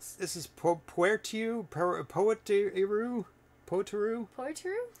Solar panels. this is Poetiru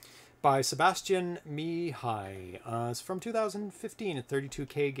by Sebastian Mihai. It's from 2015, a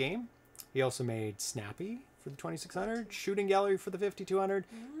 32K game. He also made Snappy for the 2600, Shooting Gallery for the 5200,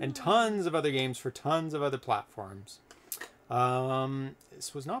 and tons of other games for tons of other platforms.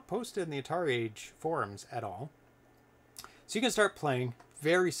 This was not posted in the Atari Age forums at all. So you can start playing.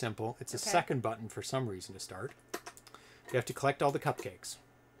 Very simple. It's a second button for some reason to start. You have to collect all the cupcakes.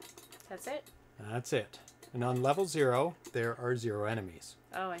 That's it? That's it. And on level 0, there are 0 enemies.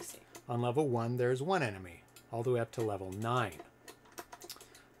 Oh, I see. On level 1, there's 1 enemy, all the way up to level 9.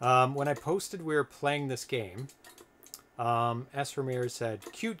 When I posted we were playing this game, S. Ramirez said,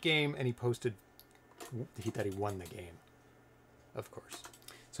 cute game, and he posted that he won the game. Of course.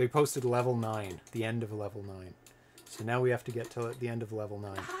 So he posted level 9, the end of level 9. So now we have to get to the end of level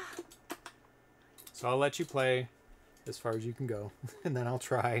 9. So I'll let you play as far as you can go, and then I'll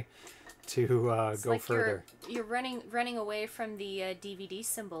try to go like further. You're running away from the DVD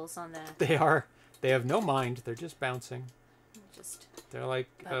symbols on the... They have no mind. They're just bouncing. They're like...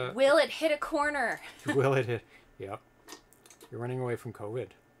 will it hit a corner? Will it hit... Yep. You're running away from COVID.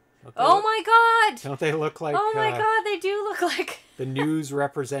 Oh my god! Don't they look like... Oh my god, they do look like... the news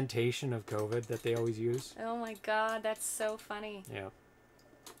representation of COVID that they always use. Oh my god, that's so funny. Yeah.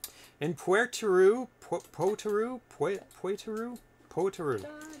 In Poetiru,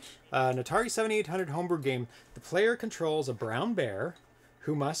 an Atari 7800 homebrew game, the player controls a brown bear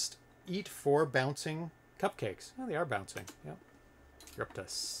who must eat 4 bouncing cupcakes. Oh, they are bouncing. Yep. You're up to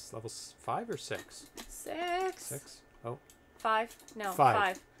level 5 or 6? 6. Oh. 5? No, 5.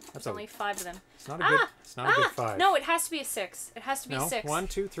 5. There's only 5 of them. It's not a good. It's not a good 5. No, it has to be a 6. It has to be a 6. 1,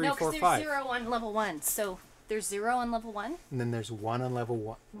 2, 3, no, 4, 5. No, because there's 0 on level 1. So there's 0 on level 1. And then there's 1 on level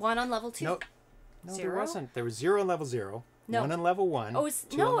 1. 1 on level 2. No, 0? there wasn't. There was 0 on level 0. No. 1 on level 1. Oh,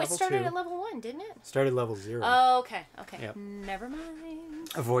 no, it started 2. at level 1, didn't it? Started level 0. Oh, okay. Okay. Yep. Never mind.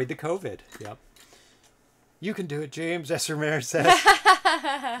 Avoid the COVID. Yep. You can do it, James. Essermare says.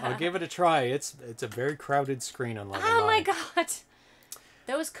 I'll give it a try. It's a very crowded screen on level 9. Oh my god.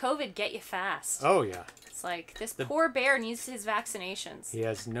 Those COVID get you fast. Oh yeah. It's like this poor bear needs his vaccinations. He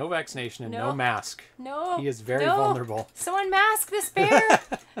has no vaccination and no mask. No. He is very vulnerable. Someone mask this bear.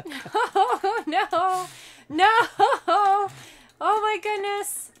 No. Oh my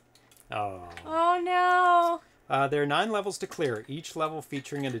goodness. Oh. Oh no. There are 9 levels to clear, each level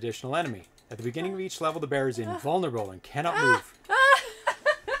featuring an additional enemy. At the beginning of each level, the bear is invulnerable and cannot move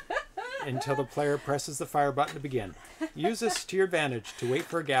until the player presses the fire button to begin. Use this to your advantage to wait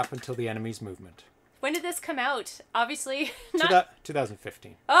for a gap until the enemy's movement. When did this come out? Obviously not...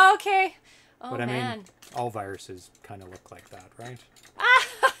 2015. Oh, okay. Oh, but I man. mean, all viruses kind of look like that, right?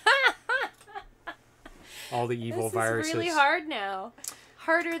 All the evil viruses. This is really hard now.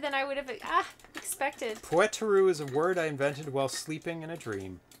 Harder than I would have expected. Poetiru is a word I invented while sleeping in a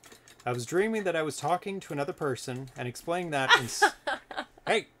dream. I was dreaming that I was talking to another person and explaining that in...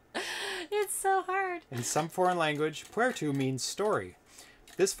 Hey! It's so hard. In some foreign language, Poetiru means story.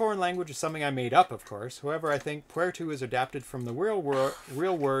 This foreign language is something I made up, of course. However, I think Poetiru is adapted from the real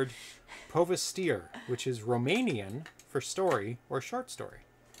word povestir, which is Romanian for story or short story.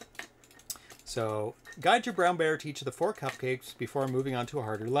 So, guide your brown bear to each of the 4 cupcakes before moving on to a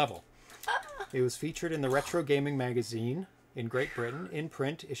harder level. It was featured in the Retro Gaming magazine in Great Britain in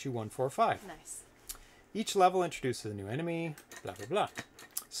print, issue 145. Nice. Each level introduces a new enemy, blah, blah, blah.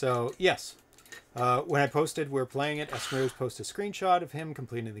 So, yes, When I posted we're playing it, Esmeralda's posted a screenshot of him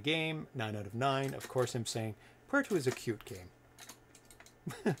completing the game. 9 out of 9. Of course, him saying, Poetiru is a cute game.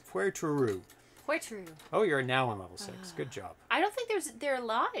 Poetiru. Poetiru. Oh, you're now on level 6. Good job. I don't think there are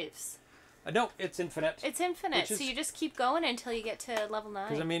lives. No, it's infinite. It's infinite, so you just keep going until you get to level 9.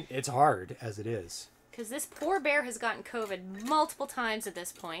 Because, I mean, it's hard as it is. Because this poor bear has gotten COVID multiple times at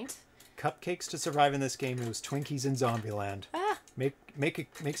this point. Cupcakes to survive in this game. It was Twinkies in Zombieland.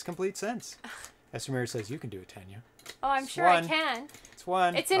 Makes complete sense. Esmeralda says, you can do it, Tanya. Oh, I'm sure I can. It's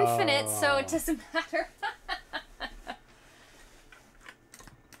 1. It's infinite, so it doesn't matter.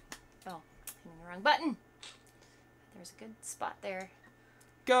 Oh, hitting the wrong button. There's a good spot there.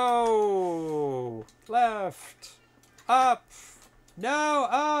 Go! Left! Up! No!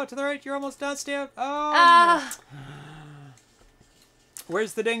 Oh, to the right, you're almost done, Steve! Oh!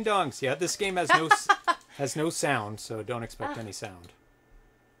 Where's the ding-dongs? Yeah, this game has no sound, so don't expect any sound.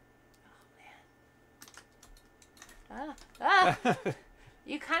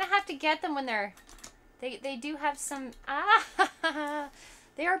 You kind of have to get them when they do have some...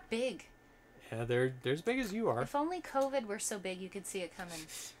 They are big. Yeah, they're as big as you are. If only COVID were so big, you could see it coming.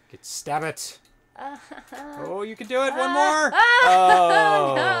 Stab it. Oh, you can do it. One more.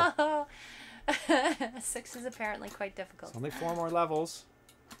 Oh. No. 6 is apparently quite difficult. It's only 4 more levels.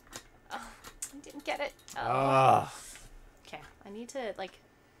 Oh, I didn't get it. Oh. Okay, I need to,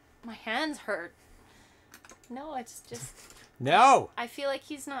 my hands hurt. No, it's just... No. I feel like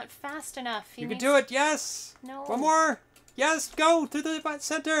he's not fast enough. You can do it. Yes. No. One more. Yes, go to the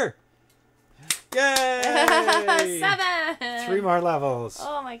center. Yay! 7! 3 more levels.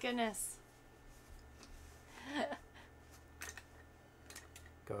 Oh my goodness.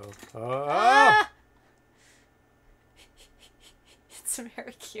 Go. Oh! It's a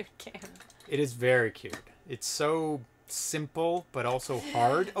very cute game. It is very cute. It's so simple, but also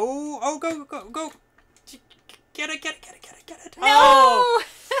hard. Oh, go. Get it. No!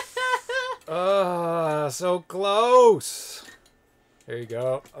 Oh, so close. There you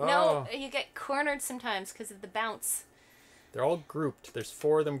go. Oh. No, you get cornered sometimes because of the bounce. They're all grouped. There's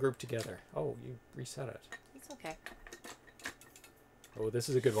 4 of them grouped together. Oh, you reset it. It's okay. Oh, this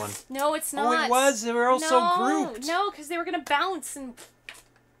is a good one. No, it's not. Oh, it was. They were all so grouped. No, because they were going to bounce. And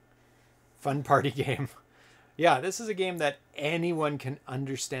Fun party game. Yeah, this is a game that anyone can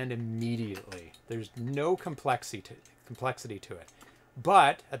understand immediately. There's no complexity to it.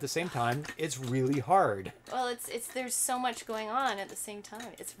 But at the same time, it's really hard. Well, there's so much going on at the same time.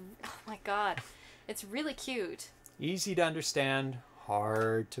 Oh my god. It's really cute. Easy to understand,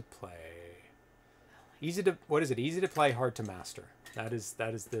 hard to play. What is it? Easy to play, hard to master. That is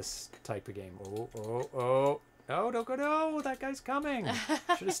this type of game. Oh. No, don't go. No, that guy's coming.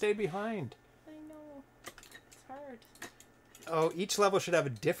 Should have stayed behind. I know. It's hard. Oh, each level should have a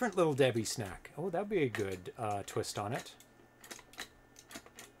different Little Debbie snack. Oh, that'd be a good twist on it.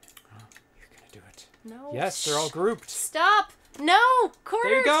 Oh, you're going to do it. No. Yes, they're all grouped. Stop. No. Cornered.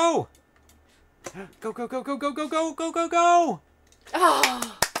 There you go. Go.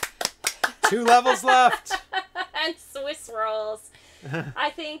 Oh. 2 levels left. And Swiss rolls. I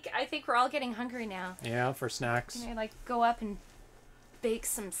think we're all getting hungry now. Yeah, for snacks. I'm gonna go up and bake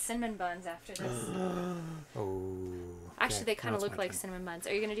some cinnamon buns after this. Oh. Actually, they kind of look like cinnamon buns.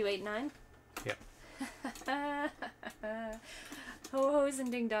 Are you gonna do 8 and 9? Yep. Ho-hos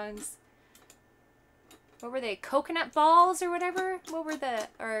and ding-dongs. What were they? Coconut balls or whatever?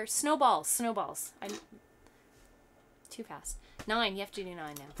 Or snowballs. I'm too fast. 9. You have to do 9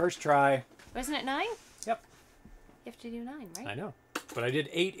 now. First try. Wasn't it 9? Yep. You have to do 9, right? I know. But I did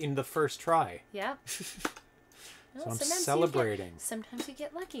 8 in the first try. Yeah. So I'm celebrating. Sometimes you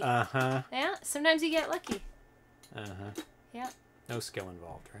get lucky. Uh-huh. Yeah, sometimes you get lucky. Uh-huh. Yeah. No skill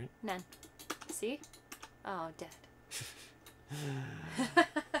involved, right? None. See? Oh, dead.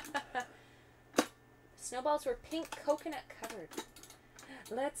 Snowballs were pink coconut covered.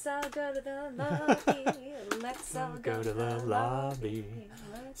 Let's all go to the lobby. Let's all go to the lobby.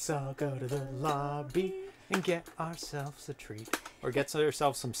 Let's all go to the lobby and get ourselves a treat. Or get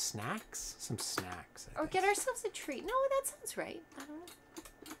ourselves some snacks? Some snacks. Or get ourselves a treat. No, that sounds right. I don't know.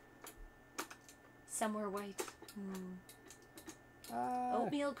 Somewhere white.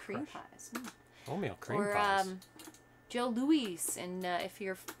 Oatmeal cream pies. Oatmeal cream pies. Or Joe Louis, and if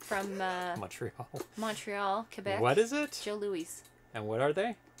you're from Montreal, Quebec. What is it? Joe Louis. And what are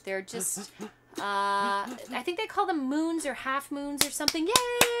they? They're just, I think they call them moons or half moons or something. Yay!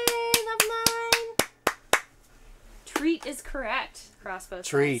 Level 9! Treat is correct. Crossbow.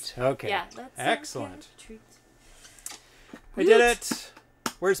 Treat. Okay. Yeah. Excellent. Treat. I did it.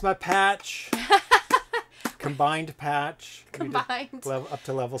 Where's my patch? Combined patch. We did Combined. up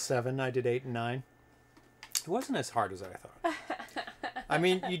to level 7. I did 8 and 9. It wasn't as hard as I thought. I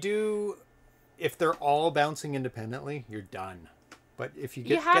mean, you do... If they're all bouncing independently, you're done. But if you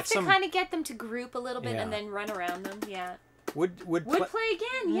get you have get to some... kind of get them to group a little bit Yeah. and then run around them. Yeah. Would Would play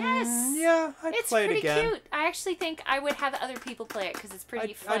again, yes. Yeah, I'd It's play it pretty again. cute. I actually think I would have other people play it because it's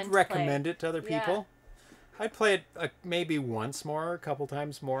pretty fun. I'd recommend it to other Yeah. people. I'd play it maybe once more, a couple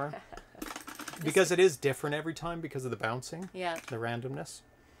times more. Because it is different every time because of the bouncing, Yeah. the randomness.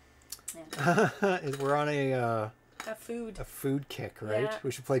 Yeah. We're on a food kick, right? Yeah.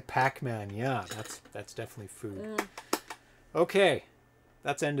 We should play Pac-Man. Yeah, that's definitely food. Mm. Okay,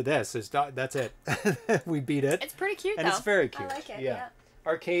 that's end of this. That's it. We beat it. It's pretty cute, And though. it's very cute. I like it, Yeah.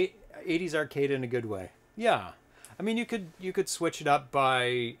 Arcade, 80s arcade in a good way. Yeah. I mean, you could switch it up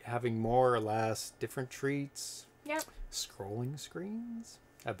by having more or less different treats. Yep. Scrolling screens.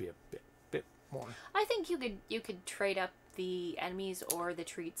 That'd be a bit more. I think you could trade up the enemies or the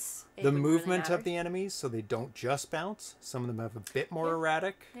treats. It The wouldn't really movement matter. of the enemies, so they don't just bounce. Some of them have a bit more Yeah.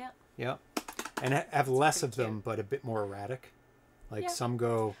 erratic. Yeah. Yeah. And have less of pretty them, but a bit more erratic. Like Yeah. some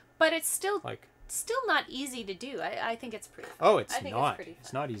go But it's still like... not easy to do. I think it's pretty fun. Oh, it's I think not. It's, pretty fun.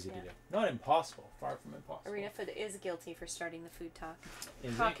 It's not easy Yeah. to do. Not impossible. Far from impossible. Arena Food is guilty for starting the food talk.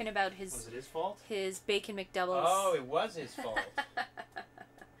 Is Talking about Was it his fault? his bacon McDoubles. Oh, it was his fault.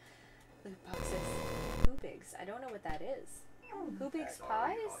 Loot boxes. Hoobigs. I don't know what that is. Hoobigs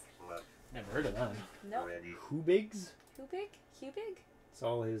pies? Never heard of that. No. Hoobigs? Hoobig? Hubig? It's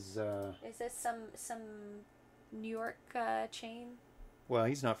all his... Is this some New York chain? Well,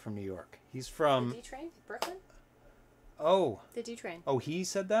 he's not from New York. He's The from... D-Train? Brooklyn? Oh. The D-Train. Oh, he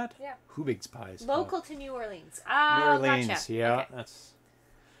said that? Yeah. Hoobigs pies. Local to New Orleans. New Oh, Orleans, gotcha. yeah. Okay. That's...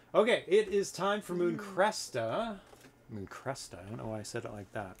 Okay, it is time for Moon Cresta. Moon Cresta? I don't know why I said it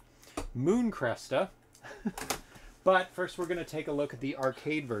like that. Moon Cresta. But first we're going to take a look at the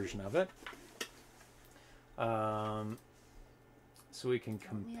arcade version of it. So we can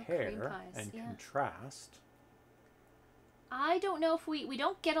cream compare pies, and yeah. contrast. I don't know if we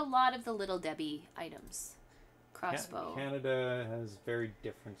don't get a lot of the Little Debbie items. Crossbow. Canada has very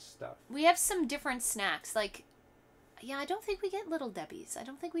different stuff. We have some different snacks. Like, yeah, I don't think we get Little Debbies. I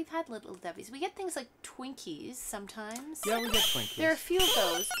don't think we've had Little Debbies. We get things like Twinkies sometimes. Yeah, we get Twinkies. There are a few of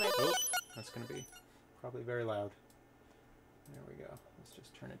those, but... Oh, that's going to be probably very loud. There we go. Let's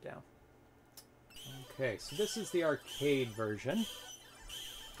just turn it down. Okay, so this is the arcade version.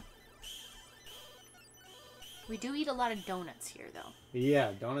 We do eat a lot of donuts here, though.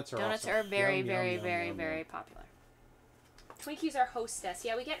 Yeah, donuts are Donuts awesome. are very, Yum, very, yum, very, yum, very yum. popular. Twinkies are Hostess.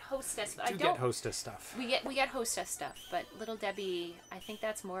 Yeah, we get Hostess, but I Do don't... get Hostess stuff. We get Hostess stuff, but Little Debbie, I think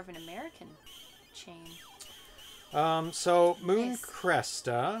that's more of an American chain. So Moon Nice.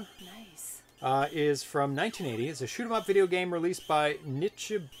 Cresta Nice. is from 1980. It's a shoot-'em-up video game released by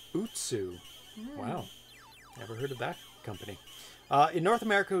Nichibutsu. Wow, never heard of that company. In North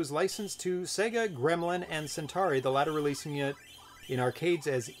America, it was licensed to Sega, Gremlin, and Centauri, the latter releasing it in arcades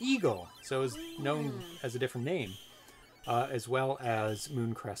as Eagle, so it was known as a different name, as well as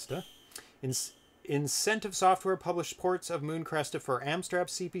Moon Cresta. Incentive Software published ports of Moon Cresta for Amstrad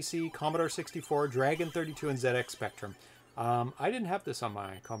CPC, Commodore 64, Dragon 32, and ZX Spectrum. I didn't have this on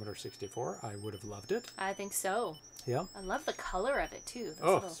my Commodore 64. I would have loved it. I think so. Yeah. I love the color of it, too. Those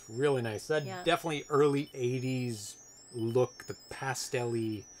Oh, little- it's really nice. That Yeah. definitely early 80s look, the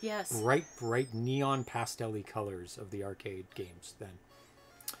pastel-y, Yes. bright neon pastel-y colors of the arcade games then.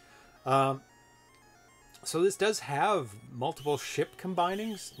 So this does have multiple ship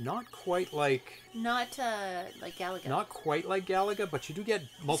combinings, not quite like Not like Galaga. Galaga, but you do get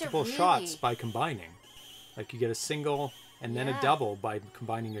multiple really- shots by combining. Like you get a single and then a Yeah. double by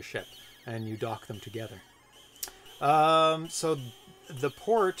combining a ship, and you dock them together. So the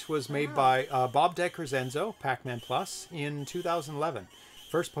port was made by Bob DeCrescenzo, Pac-Man Plus, in 2011.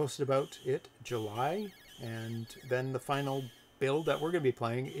 First posted about it July, and then the final build that we're going to be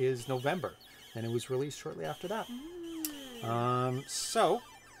playing is November, and it was released shortly after that. So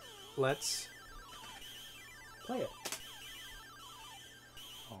let's play it.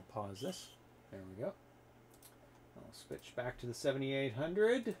 I'll pause this. There we go. I'll switch back to the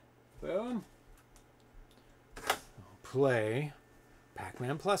 7800. Boom. I'll play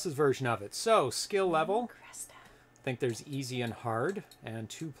Pac-Man Plus's version of it. So, skill level. Cresta. I think there's easy and hard, and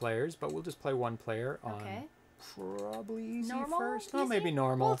 2 players, but we'll just play 1 player on Okay. probably easy Normal? first. No, Easy? maybe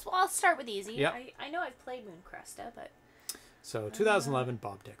normal. Well, I'll start with easy. Yep. I know I've played Moon Cresta, but... So, 2011,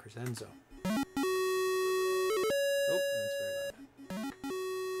 Bob DeCrescenzo. Oh, that's very loud.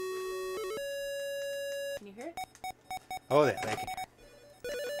 Can you hear it? Oh, yeah, I can hear.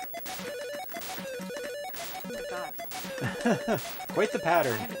 Quite the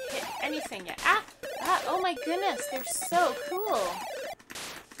pattern. I haven't hit anything yet. Ah! Ah! Oh my goodness, they're so cool.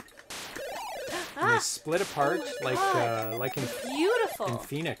 And they split apart like in Beautiful.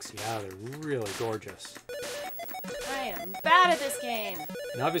 Phoenix. Yeah, they're really gorgeous. I am bad at this game.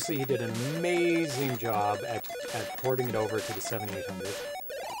 And obviously he did an amazing job at porting it over to the 7800.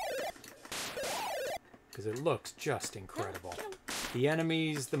 Because it looks just incredible. The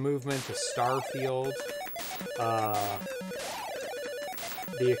enemies, the movement, the star field, the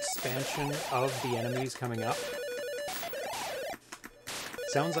expansion of the enemies coming up.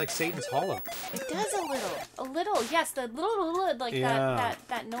 Sounds like Satan's Hollow. It does a little, yes, the little, like Yeah.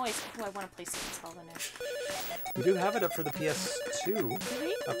 that noise. Oh, I want to play Satan's Hollow now. We do have it up for the PS2 Do we?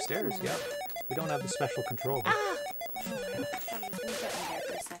 upstairs, yeah. We don't have the special control. But... Ah! Oh, I thought he was going to get me there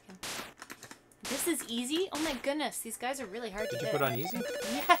for a second. This is easy? Oh my goodness, these guys are really hard to Did you hit. put on easy?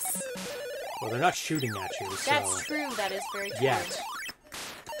 Yes! Well, they're not shooting at you, so... That's true, that is very true. Yet.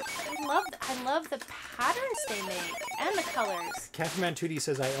 I love the patterns they make, and the colors. Catman 2D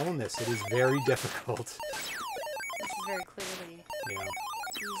says, I own this. It is very difficult. This is very clearly Yeah.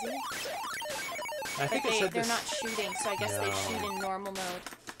 easy. I think But it said they're this... not shooting, so I guess they No. shoot in normal mode.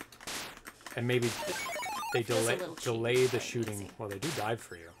 And maybe they Feels a little cheap, delay the but shooting. easy. Well, they do dive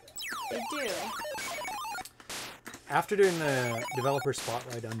for you. They do. After doing the developer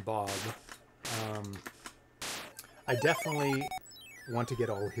spotlight on Bob, I definitely want to get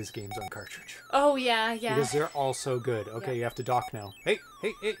all his games on cartridge. Oh, yeah. Because they're all so good. Okay, Yeah. you have to dock now. Hey,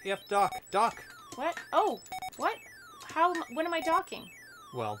 you have to dock. Dock! What? Oh, what? How? When am I docking?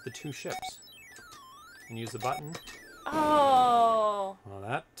 Well, the two ships. And use the button. Oh. Well,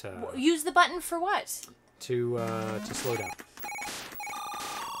 that... Use the button for what? to slow down.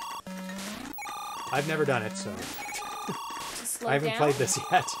 I've never done it, so... To slow I haven't down? played this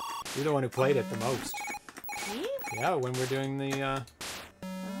yet. You're the one who played it the most. Me? Yeah, when we're doing the Oh,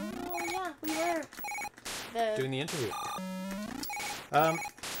 yeah, we were. doing the interview.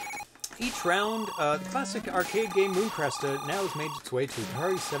 Each round, the classic arcade game Moon Cresta now has made its way to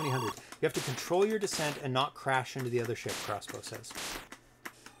Atari 7000. You have to control your descent and not crash into the other ship, Crossbow says.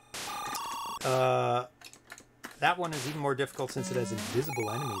 That one is even more difficult since it has invisible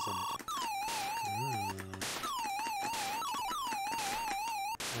enemies in it.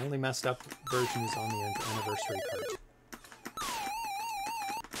 The only messed up version is on the anniversary card.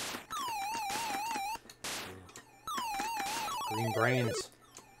 Green brains.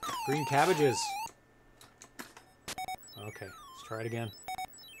 Green cabbages. Okay, let's try it again.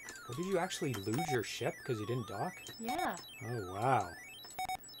 Or did you actually lose your ship because you didn't dock? Yeah. Oh, wow.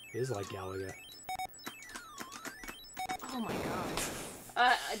 It is like Galaga. Oh my god.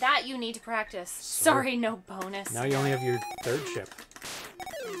 That you need to practice. Sorry, no bonus. Now you only have your third ship.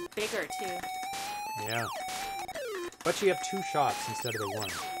 Bigger, too. Yeah. But you have 2 shots instead of the 1.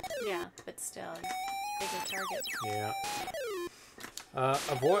 Yeah, but still. Bigger target. Yeah.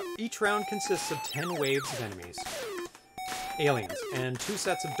 Each round consists of 10 waves of enemies, aliens, and 2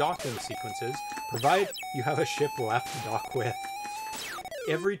 sets of docking sequences, provided you have a ship left to dock with.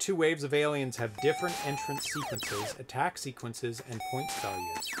 Every 2 waves of aliens have different entrance sequences, attack sequences, and points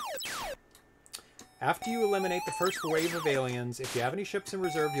values. After you eliminate the first wave of aliens, if you have any ships in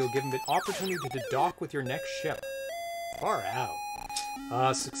reserve, you'll give them the opportunity to dock with your next ship. Far out.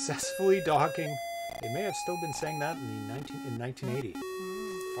 Successfully docking. They may have still been saying that in 1980.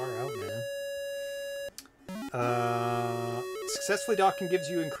 Far out, man. Successfully docking gives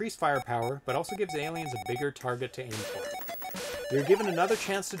you increased firepower, but also gives aliens a bigger target to aim for. You're given another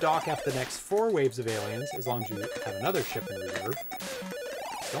chance to dock after the next 4 waves of aliens, as long as you have another ship in reserve.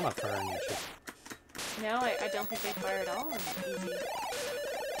 Still not firing at you. No, I don't think they fire at all on easy.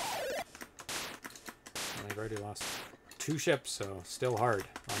 I've already lost 2 ships, so still hard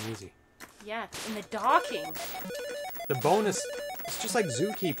on easy. Yeah, in the docking. The bonus, it's just like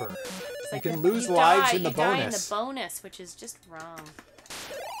Zookeeper. It's You like can lose lives in the you die in the bonus. bonus, which is just wrong.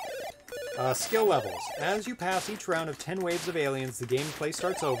 Skill levels. As you pass each round of 10 waves of aliens, the gameplay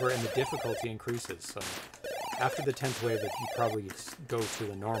starts over and the difficulty increases. So after the 10th wave, you probably go to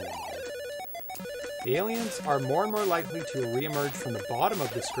the normal mode. The aliens are more and more likely to re-emerge from the bottom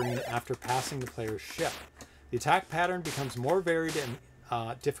of the screen after passing the player's ship. The attack pattern becomes more varied and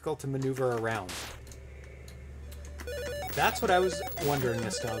difficult to maneuver around. That's what I was wondering,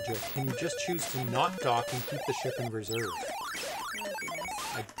 Nostalgia. Can you just choose to not dock and keep the ship in reserve? Oh,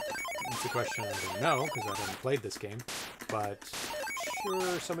 goodness. It's a question I don't know, because I haven't played this game. But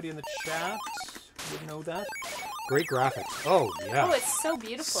sure, somebody in the chat would know that. Great graphics. Oh, yeah. Oh, it's so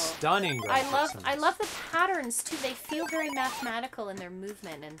beautiful. Stunning graphics. I love the patterns too. They feel very mathematical in their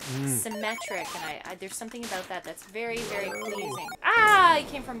movement and symmetric, and there's something about that that's very, very pleasing. Ah, he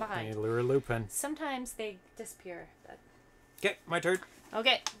came from behind. Hey, Lure Lupin. Sometimes they disappear. But... Okay, my turn.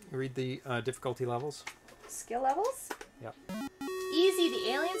 Okay. Read the difficulty levels. Skill levels? Yep. Easy. The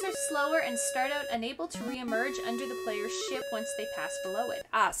aliens are slower and start out unable to re-emerge under the player's ship once they pass below it.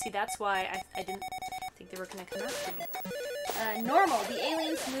 Ah, see, that's why I didn't think they were going to come after me. Normal. The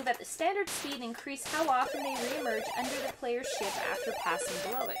aliens move at the standard speed and increase how often they re-emerge under the player's ship after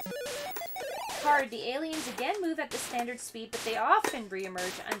passing below it. Hard. The aliens again move at the standard speed, but they often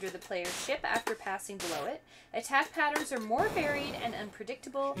re-emerge under the player's ship after passing below it. Attack patterns are more varied and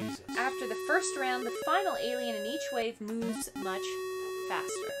unpredictable. Jesus. After the first round, the final alien in each wave moves much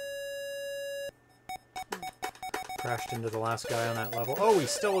faster. Crashed into the last guy on that level. Oh, he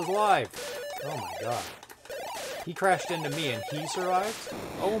still is alive. Oh my god. He crashed into me and he survived?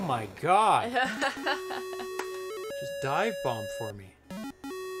 Oh my god. Just dive bomb for me.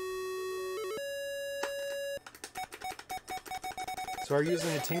 So are you using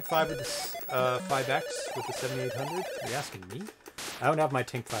a Tink 5 with the 5X with the 7800? Are you asking me? I don't have my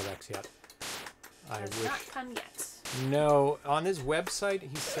Tink 5X yet. I Has wish. not come yet. No, on his website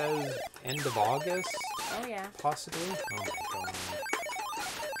he says end of August. Oh yeah. Possibly. Oh my god.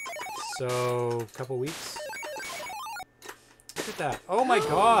 So, a couple weeks. Look at that. Oh my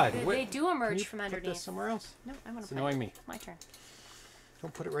god. They do Can emerge you from put underneath. this somewhere else? No, I'm gonna It's put annoying it. me. My turn.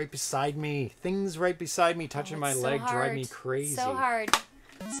 Don't put it right beside me. Things right beside me touching my It's so leg drive hard. me crazy. So hard.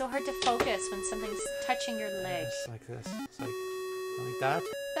 So hard to focus when something's touching your leg. Just like this. It's like that.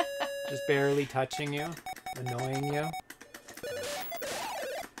 Just barely touching you. Annoying you.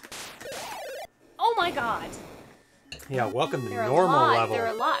 Oh my god. Yeah, welcome to They're normal a lot, level. They're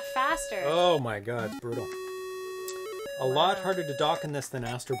a lot faster. Oh my god, it's brutal. A lot harder to dock in this than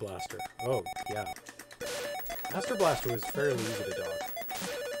Aster Blaster. Oh, yeah. Aster Blaster was fairly easy to dock.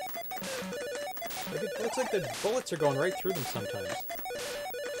 Like, it looks like the bullets are going right through them sometimes.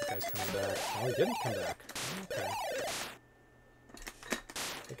 This guy's coming back. Oh, he didn't come back. Okay. I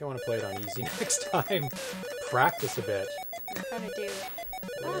think I want to play it on easy next time. Practice a bit. I'm trying to do...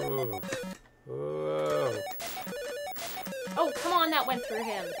 Whoa. Whoa. Oh, come on, that went through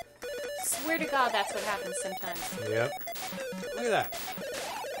him. Swear to God, that's what happens sometimes. Yep. Look at that.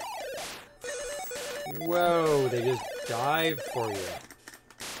 Whoa, they just dive for you.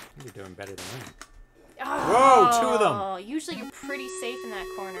 You're doing better than I am. Oh, Whoa, 2 of them. Usually you're pretty safe in that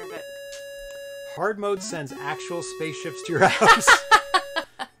corner, but... Hard mode sends actual spaceships to your house.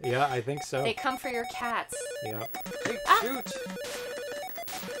 Yeah, I think so. They come for your cats. Yeah. Hey, shoot!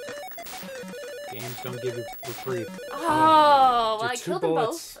 Games don't give you reprieve. Oh, well, I Two killed them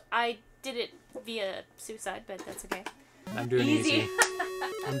bullets. both. I did it via suicide, but that's okay. I'm doing easy.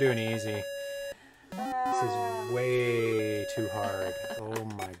 I'm doing easy. This is way too hard. Oh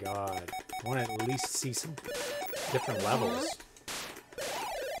my god. I want to at least see some different levels.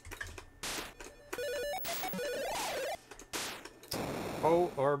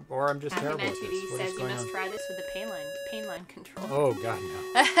 Oh, or I'm just terrible at this. Happy What says is you going must on? try this with the pain line control. Oh god,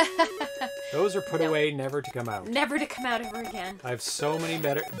 no. Those are put away, never to come out. Never to come out ever again. I have so many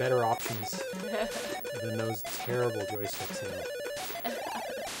better options than those terrible joysticks now.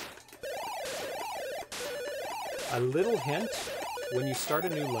 A little hint, when you start a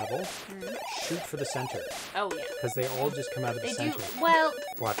new level, shoot for the center. Oh, yeah. Because they all just come out of the They center. do. Well,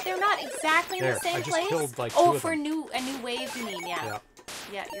 What? they're not exactly in There, the same I just place. killed, like, oh, two of for a them. new wave, you mean? Yeah. Yeah,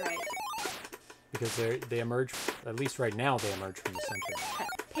 Yeah, you're right. because they emerge, at least right now, they emerge from the center.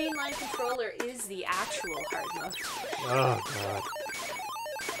 Pain line controller is the actual hard mode. Oh, God.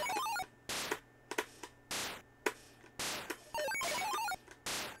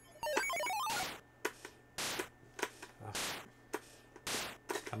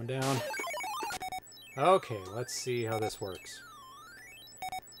 Coming down. Okay, let's see how this works.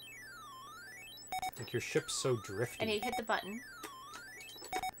 Like your ship's so drifty. I need to hit the button.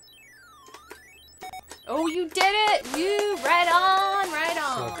 Oh, you did it! You right on, right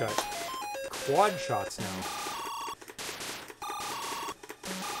on. So I've got quad shots now.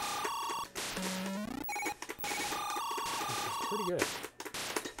 This is pretty good.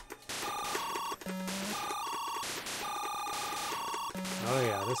 Oh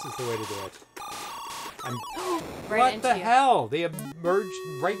yeah, this is the way to do it. I'm. Right What into the you. hell? They emerged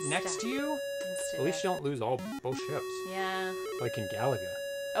right next to you? Insta At least death. you don't lose both ships, Yeah. like in Galaga.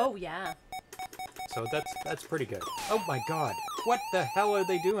 Oh, yeah. So that's pretty good. Oh my god. What the hell are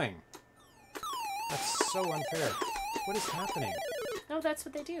they doing? That's so unfair. What is happening? No, that's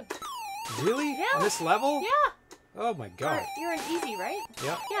what they do. Really? Yeah. On this level? Yeah. Oh my god. You're an easy, right?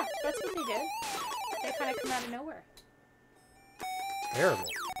 Yeah. Yeah, that's what they did. They kind of come out of nowhere. Terrible.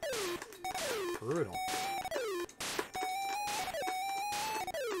 Brutal.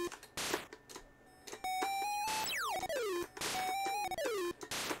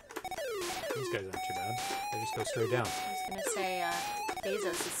 These guys aren't too bad. They just go straight down. I was gonna say,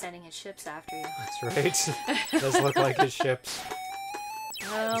 Bezos is sending his ships after you. That's right. Does look like his ships.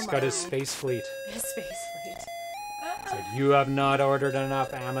 Oh He's got his space fleet. His space fleet. It's like, you have not ordered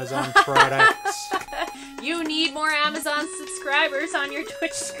enough Amazon products. You need more Amazon subscribers on your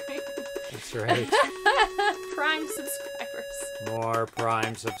Twitch screen. That's right. Prime subscribers. More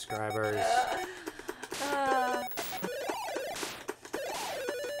Prime subscribers.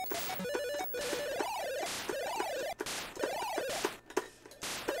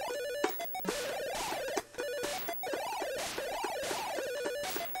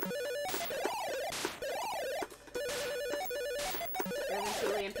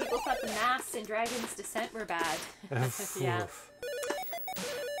 And people thought the masks in Dragon's Descent were bad. Yeah.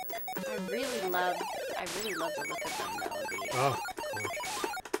 I really love the look of them though. Oh,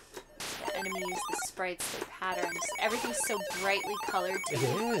 The enemies, the sprites, the patterns, everything's so brightly colored too.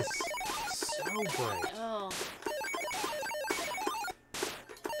 it is. So bright. Oh.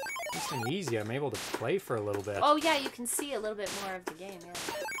 Nice and easy. I'm able to play for a little bit. Oh yeah, you can see a little bit more of the game, yeah.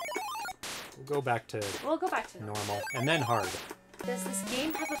 We'll go back to We'll go back to normal. And then hard. Does this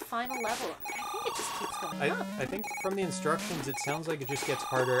game have a final level? I think it just keeps going up. I think from the instructions, it sounds like it just gets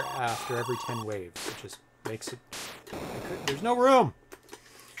harder after every 10 waves. It just makes it... There's no room!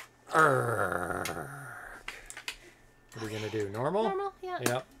 Urgh. What are we going to do? Normal? Normal, yeah.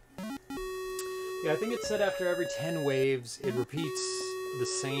 Yep. Yeah, I think it said after every 10 waves, it repeats the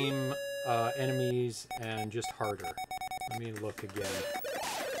same enemies and just harder. Let me look again.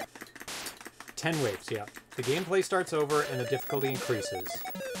 10 waves, yeah. The gameplay starts over and the difficulty increases.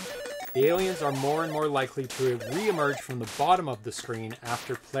 The aliens are more and more likely to re-emerge from the bottom of the screen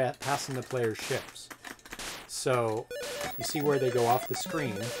after passing the player's ships. So, you see where they go off the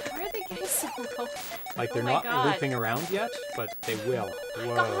screen. Where are they getting so low? Like they're not looping around yet, but they will.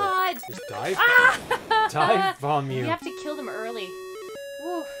 Whoa. God. Just dive. Dive bomb you. You have to kill them early.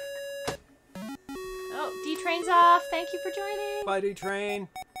 Woo. Oh, D-Train's off. Thank you for joining. Bye, D-Train.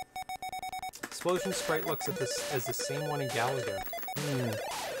 Explosion Sprite looks at this as the same one in Galaga.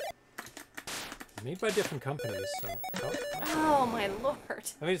 Made by different companies, so... Oh, my lord.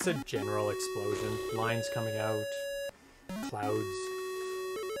 I mean, it's a general explosion. Lines coming out. Clouds.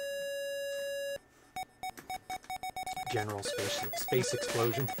 General space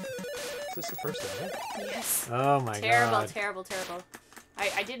explosion. Is this the first level? Yes. Oh my god. Terrible.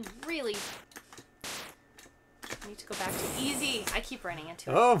 I did really... I need to go back to easy. I keep running into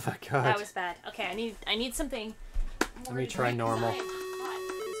it. Oh my god. That was bad. Okay, I need something. Let me try normal. It is quite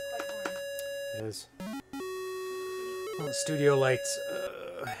warm. It is. Oh, the studio lights.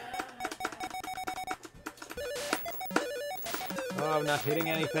 Oh, I'm not hitting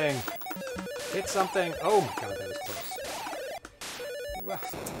anything. Hit something. Oh my god, that was close. Well,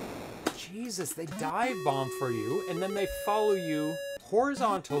 Jesus, they dive bomb for you, and then they follow you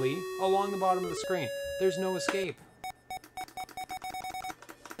horizontally along the bottom of the screen. There's no escape.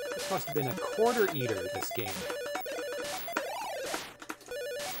 This must have been a quarter eater, this game.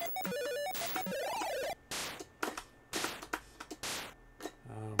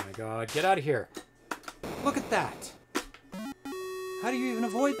 Oh my god, get out of here. Look at that. How do you even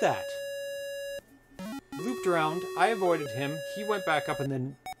avoid that? Looped around, I avoided him, he went back up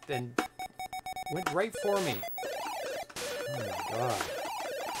and then went right for me. Oh my god.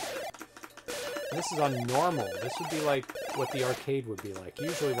 This is on normal. This would be like what the arcade would be like.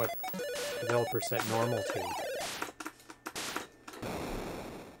 Usually what developers set normal to.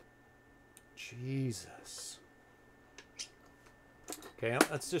 Jesus. Okay,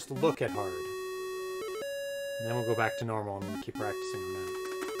 let's just look at hard. And then we'll go back to normal and keep practicing on that.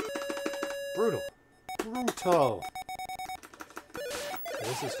 Brutal. Brutal. Okay,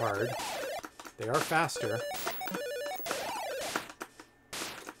 this is hard. They are faster.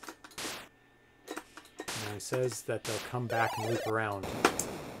 Now he says that they'll come back and loop around.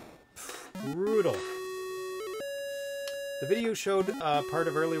 Brutal. The video showed part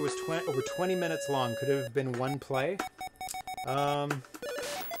of earlier was over 20 minutes long. Could it have been one play?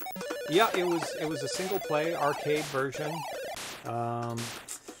 Yeah, it was a single play arcade version. A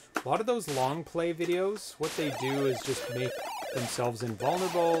lot of those long play videos, what they do is just make themselves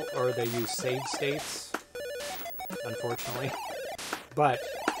invulnerable, or they use save states, unfortunately. But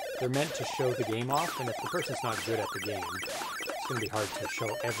they're meant to show the game off, and if the person's not good at the game, it's going to be hard to show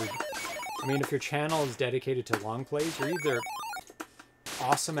every I mean, if your channel is dedicated to long plays, you're either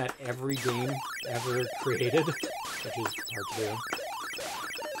awesome at every game ever created, which is hard to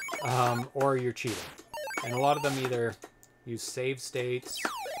do, or you're cheating. And a lot of them either use save states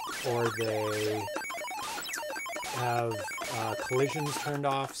or they have collisions turned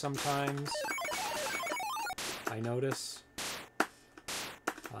off sometimes. I notice.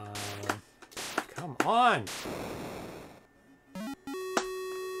 Come on!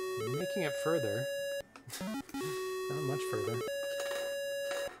 I'm making it further. Not much further.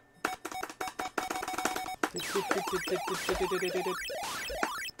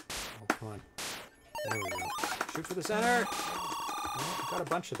 Oh, come on. There we go. Shoot for the center! Oh, got a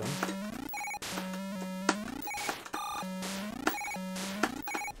bunch of them.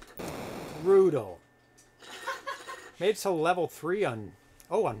 Brutal. Made it to level 3 on...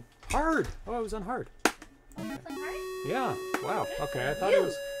 Oh, on hard! Oh, it was on hard. Oh, you're playing hard? Yeah. Wow. Okay, I thought it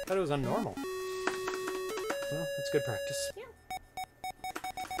was on normal. Well, that's good practice. Yeah.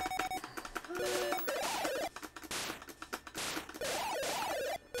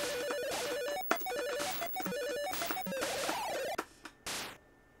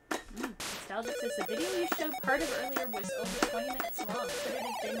 Nostalgic says the video you showed part of earlier was over 20 minutes long. Could it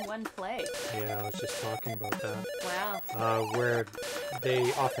have been one play? Yeah, I was just talking about that. Wow. Where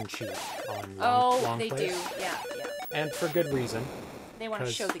they often cheat on long they plays. do. Yeah, yeah. And for good reason. They want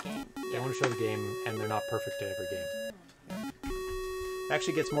to show the game. They want to show the game, and they're not perfect at every game. It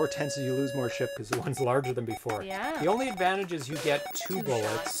actually gets more tense as you lose more ship because the one's larger than before. Yeah. The only advantage is you get two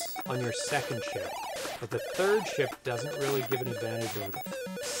bullets on your second ship. But the third ship doesn't really give an advantage over the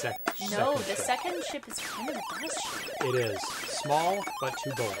second ship. No, the second ship is kind of the best ship. It is. Small, but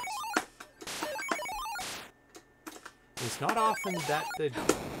 2 bullets. It's not often that the...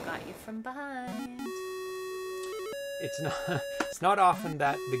 Got you from behind. It's not often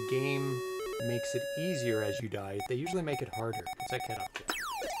that the game makes it easier as you die. They usually make it harder. What's that cat up to?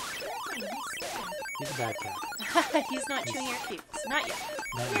 He's a bad cat. He's not chewing your cubes. Not yet.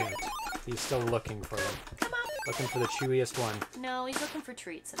 Not yet. He's still looking for them. Come on. Looking for the chewiest one. No, he's looking for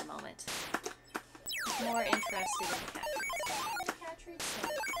treats at the moment. He's more interested in the cat treats. The cat treats.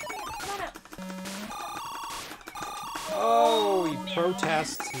 Come on up. Oh, he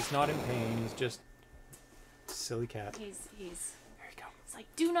protests. He's not in pain. He's just silly cat. He's. There you go. It's like,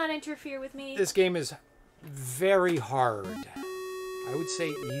 do not interfere with me. This game is very hard. I would say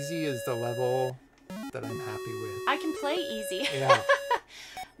easy is the level that I'm happy with. I can play easy. Yeah.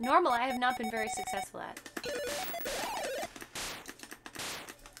 Normal, I have not been very successful at.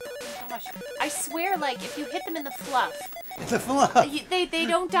 Oh my gosh. I swear, like, if you hit them in the fluff, It's a fluff. they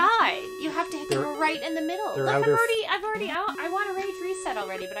don't die. You have to hit them right in the middle. they're Look, outer I've already out. I want to rage reset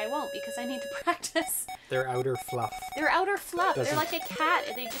already, but I won't because I need to practice. They're outer fluff. They're outer fluff. Doesn't- They're like a cat.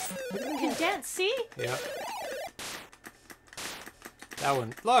 They just condense. See? Yeah. That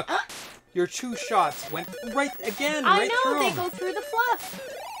one. Look! Your 2 shots went right again, I right know, through they him. go through the fluff.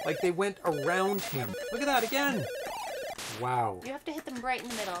 Like they went around him. Look at that again. Wow. You have to hit them right in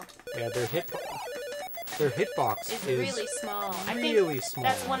the middle. Yeah, their hitbox It's is really small. I really think small.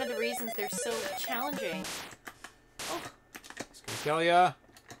 that's one of the reasons they're so challenging. Oh. He's gonna kill ya.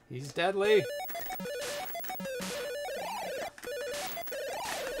 He's deadly.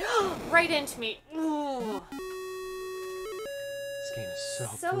 Right into me. Ooh. This game is so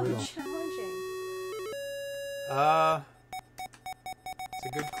So brutal. challenging. It's a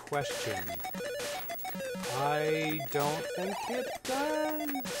good question. I don't think it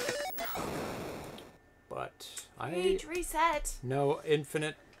does. But I Rage reset. know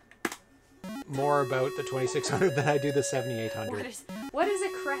infinite more about the 2600 than I do the 7800. What is a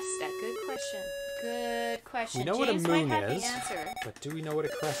Cresta? Good question. Good question. We know what a James moon might have is, the answer. but do we know what a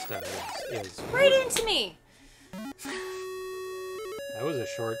Cresta is? Right into me. That was a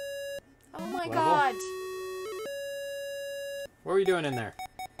short... Oh my Level? god. What were you doing in there?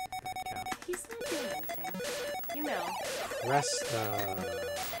 Bad cat. He's not doing anything. You know. Cresta.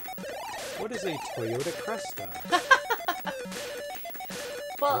 What is a Toyota Cresta?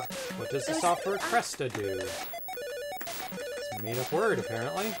 Well, What does the there's- software Cresta do? It's a made-up word,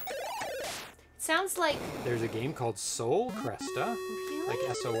 apparently. sounds like. There's a game called Soul Cresta, Really? like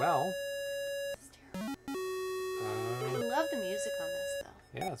S-O-L. I love the music on this,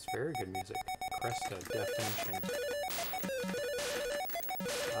 though. Yeah, it's very good music. Cresta definition.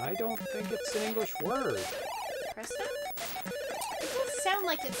 I don't think it's an English word. Cresta? It doesn't sound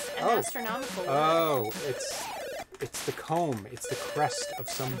like it's an Oh. astronomical word. Oh, it's the comb. It's the crest of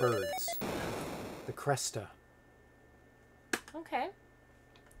some birds. The Cresta. Okay.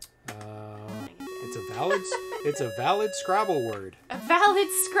 It's a valid Scrabble word. A valid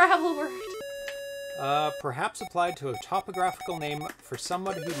Scrabble word. Perhaps applied to a topographical name for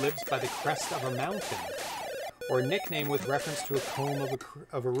somebody who lives by the crest of a mountain, or a nickname with reference to a comb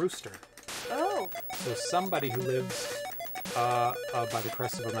of a rooster. Oh. So somebody who lives by the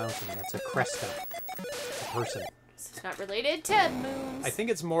crest of a mountain. That's a Cresta. A person. So it's not related to moons. I think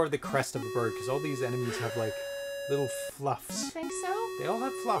it's more of the crest of a bird, because all these enemies have, like, little fluffs. You think so? They all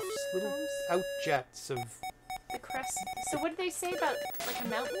have fluffs. Little out jets of... The crest. So what do they say about, like, a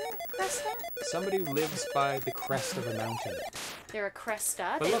mountain cresta? Somebody who lives by the crest of a mountain. They're a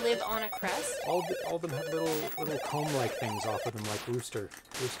cresta. But They look, live on a crest. All of them have little comb-like things off of them, like rooster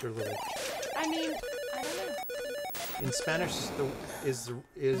little. I mean, I don't know. In Spanish, is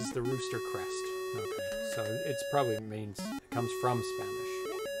the rooster crest. Okay, so it's probably it comes from Spanish.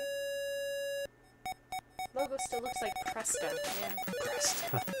 Logo still looks like Cresta. Yeah. Crest.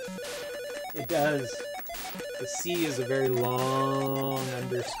 It does. The C is a very long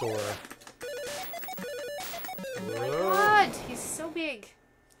underscore. Oh my god, he's so big.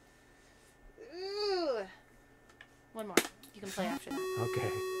 Ooh. One more. You can play after that. Okay. I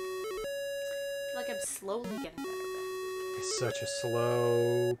feel like I'm slowly getting better. It's such a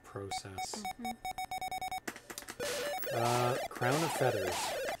slow process. Crown of feathers.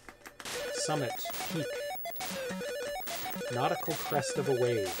 Summit. Peak. Nautical crest of a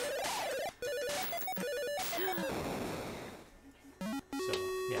wave. So,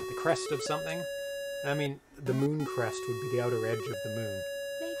 yeah, the crest of something. I mean, the moon crest would be the outer edge of the moon.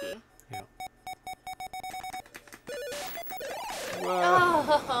 Maybe. Yeah.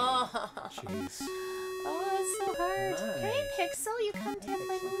 Oh, Jeez. it's so hard. Nice. Hey, Pixel, you come to play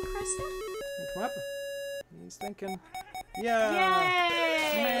Moon Cresta? Come up. He's thinking. Yeah.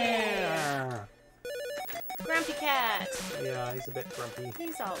 Yay! Meh. Grumpy cat. Yeah, he's a bit grumpy.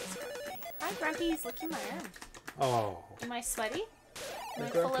 He's always grumpy. Hi, Grumpy. He's licking my arm. Oh. Am I sweaty? Am I You're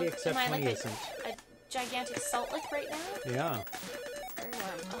grumpy full of? except Am I when like he isn't. a gigantic salt lick right now? Yeah. Very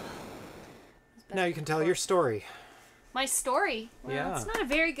warm. Oh. Now you can tell your story. My story? Well, Yeah. it's not a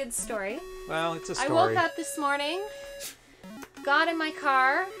very good story. Well, it's a I story. woke up this morning, got in my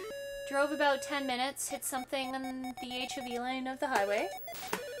car, drove about 10 minutes, hit something on the HOV lane of the highway,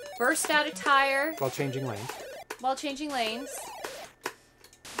 burst out a tire While changing lanes. while changing lanes,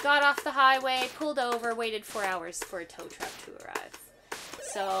 got off the highway, pulled over, waited 4 hours for a tow truck to arrive.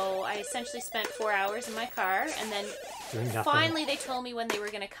 So I essentially spent 4 hours in my car, and then Doing nothing. finally they told me when they were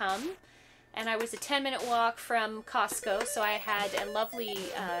going to come. And I was a 10-minute walk from Costco, so I had a lovely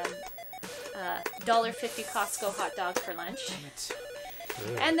 $1.50 Costco hot dog for lunch.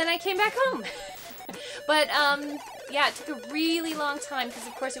 Ugh. And then I came back home. But, yeah, it took a really long time because,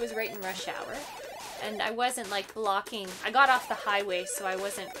 of course, it was right in rush hour. And I wasn't, like, blocking. I got off the highway, so I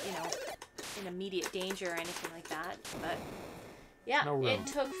wasn't, in immediate danger or anything like that. But, yeah, No room. it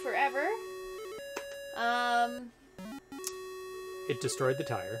took forever. It destroyed the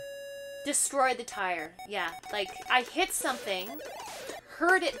tire. Destroyed the tire, yeah. Like, I hit something,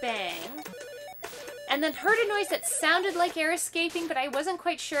 heard it bang, and then heard a noise that sounded like air escaping, but I wasn't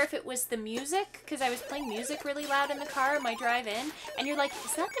quite sure if it was the music, because I was playing music really loud in the car on my drive-in, and you're like,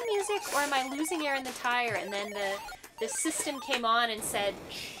 is that the music, or am I losing air in the tire? And then the system came on and said,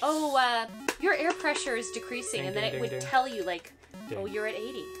 oh, your air pressure is decreasing, Ding, and then ding, it would ding, ding. tell you, like, Ding. oh, you're at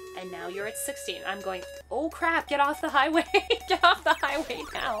 80, and now you're at 60, and I'm going, oh crap, get off the highway, get off the highway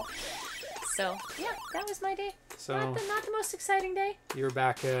now. So, yeah, that was my day. So Not the most exciting day. you were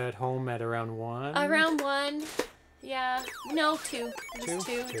back at home at around 1? Around 1. Yeah. No, 2. It was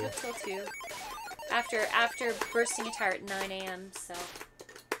 2. 2. Till 2. After bursting a tire at 9 a.m. So,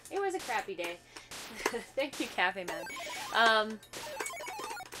 it was a crappy day. Thank you, Cafe Man.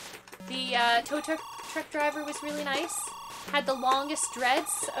 The tow truck driver was really nice. Had the longest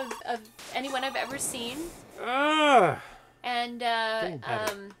dreads of anyone I've ever seen. Ugh! And, Didn't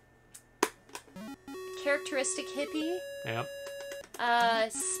pet it. characteristic hippie. Yep.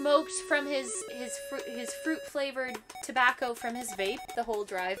 Smoked from his fruit flavored tobacco from his vape the whole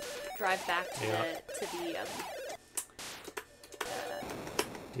drive back to the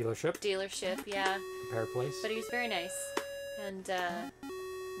Dealership. yeah. Repair place. But he was very nice, and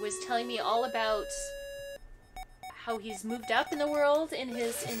was telling me all about how he's moved up in the world in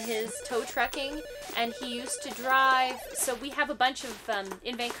his tow trucking, and he used to drive. So we have a bunch of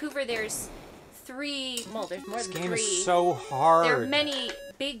in Vancouver. There's 3. Well, there's more This than game 3. is so hard. There are many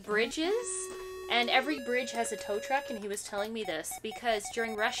big bridges, and every bridge has a tow truck, and he was telling me this because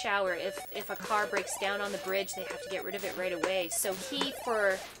during rush hour, if a car breaks down on the bridge, they have to get rid of it right away. So he,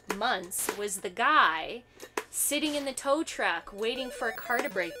 for months, was the guy sitting in the tow truck waiting for a car to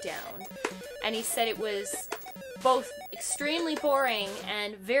break down. And he said it was both extremely boring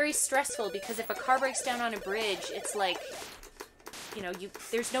and very stressful because if a car breaks down on a bridge, it's like, you know,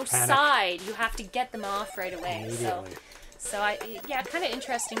 there's no Panic. side. You have to get them off right away. Immediately. So kind of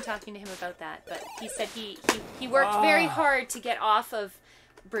interesting talking to him about that. But he said he worked very hard to get off of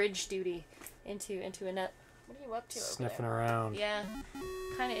bridge duty into a net. What are you up to over Sniffing there? around. Yeah,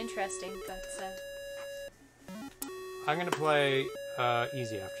 kind of interesting. But I'm gonna play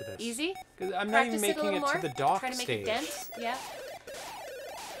easy after this. easy. Because I'm not Practice even it a making little it more. to the dock Try to make stage. a dent. Yeah.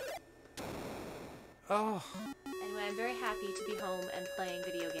 Oh. Anyway, I'm very happy to be home and playing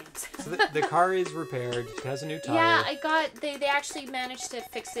video games. So the car is repaired. It has a new tire. Yeah, they actually managed to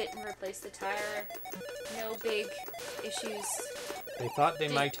fix it and replace the tire. No big issues. They thought they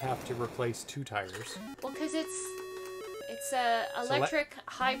might have to replace 2 tires. Well, because it's a electric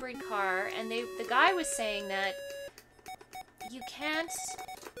hybrid car, and the guy was saying that you can't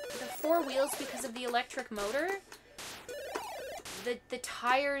the 4 wheels because of the electric motor. The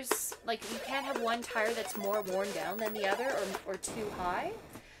tires, like, you can't have one tire that's more worn down than the other or too high.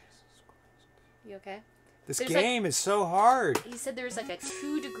 You okay? This There's game is so hard. He said there's like a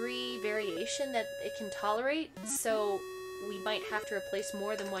 2-degree variation that it can tolerate, so we might have to replace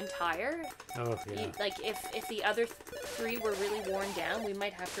more than one tire. Oh, yeah. Like, if the other 3 were really worn down, we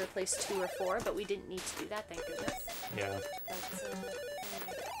might have to replace 2 or 4, but we didn't need to do that, thank goodness. Yeah. But,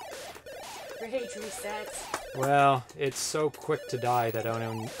 rage resets. Well, it's so quick to die that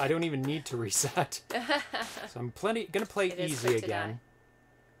I don't even need to reset. So I'm gonna play It is easy quick to again.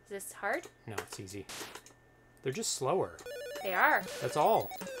 Is this hard? No, it's easy. They're just slower. They are. That's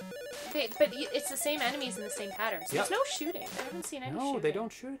all. But it's the same enemies and the same patterns. Yep. There's no shooting. I haven't seen any shooting. No, they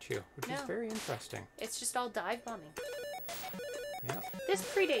don't shoot at you, which is No. very interesting. It's just all dive bombing. Yeah. This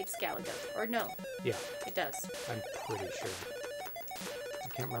predates Galaga. Or no, Yeah, it does. I'm pretty sure. I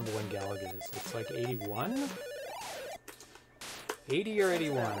can't remember when Galaga is. It's like 81? 80 or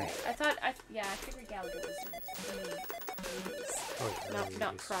 81? I figured Galaga was in the 80s. Oh, yeah, early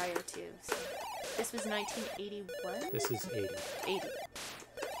Not 80s. prior to. So. This was 1981? This is 80. 80.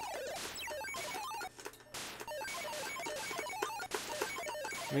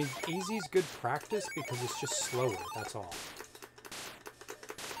 I mean, easy's good practice because it's just slower, that's all.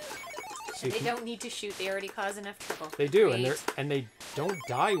 So They don't need to shoot. They already cause enough trouble. They do, Great. and they don't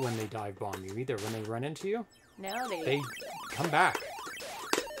die when they dive bomb you either. When they run into you, No, they come back.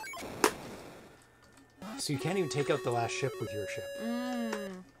 So you can't even take out the last ship with your ship.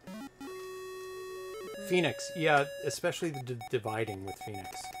 Phoenix, yeah, especially the dividing with Phoenix.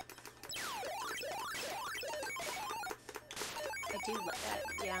 I do love that.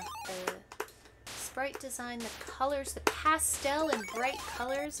 Yeah. The sprite design, the colors, the pastel and bright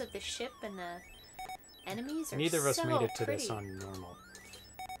colors of the ship and the enemies are Neither of us so made it to pretty. this on normal.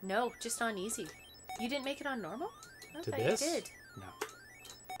 No, just on easy. You didn't make it on normal? I To thought this? You did. No.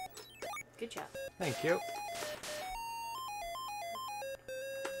 Good job. Thank you.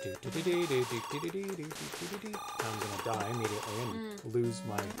 I'm gonna die immediately and lose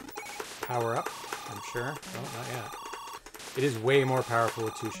my power up, I'm sure. No, not yet. It is way more powerful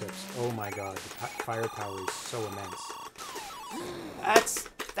with 2 ships. Oh my god, the firepower is so immense.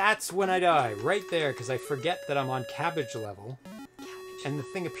 That's when I die, right there, because I forget that I'm on cabbage level, and the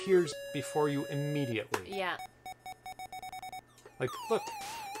thing appears before you immediately. Yeah. Like, look.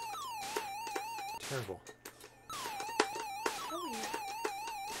 Terrible. Oh,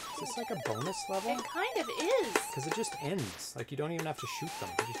 Is this like a bonus level? it kind of is. Because it just ends. Like, you don't even have to shoot them.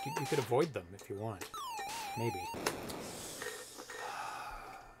 You could avoid them if you want. Maybe.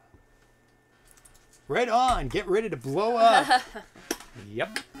 Right on! Get ready to blow up!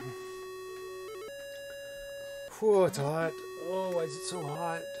 Yep. Whew, it's hot. Oh, why is it so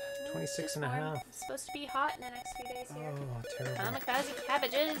hot? 26 and a half. It's supposed to be hot in the next few days here. Oh, terrible. Kamikaze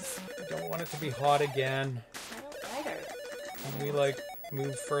cabbages. I don't want it to be hot again. I don't either. Can we, like,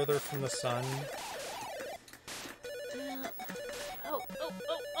 move further from the sun? Yeah. Oh.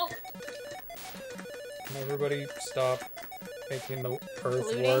 Can everybody stop making the earth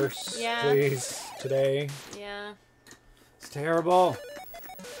Polluting? worse, Yeah. please, today? Yeah. It's terrible.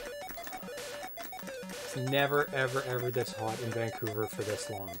 It's never, ever, ever this hot in Vancouver for this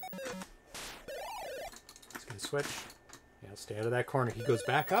long. He's gonna switch. Yeah, stay out of that corner. He goes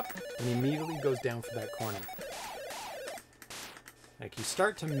back up and he immediately goes down for that corner. Like, you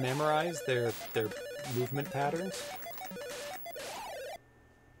start to memorize their movement patterns.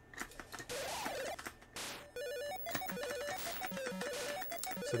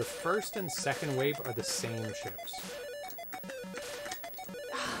 So the first and second wave are the same ships.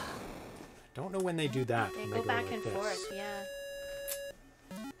 Don't know when they do that. They when go back like and this. forth, yeah.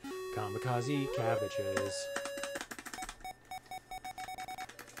 Kamikaze cabbages.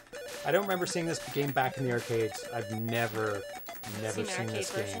 I don't remember seeing this game back in the arcades. I've never seen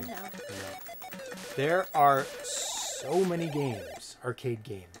this version? game. No. No. There are so many games, arcade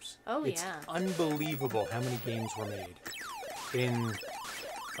games. Oh, it's yeah. unbelievable how many games were made in,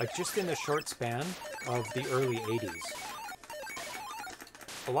 like, just in the short span of the early 80s.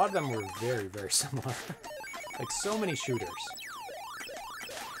 A lot of them were very, very similar. Like, so many shooters.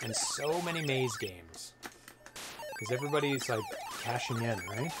 And so many maze games. Because everybody's, like, cashing in,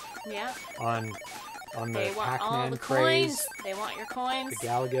 right? Yeah. On the They want all Pac-Man the craze. coins. They want your coins. The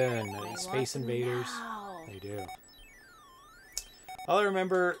Galaga and They Space want them Invaders. now. They do. All I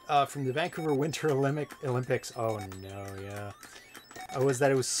remember from the Vancouver Winter Olympics, oh no, yeah, was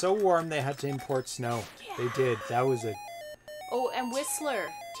that it was so warm they had to import snow. Yeah. They did. That was a Oh, and Whistler.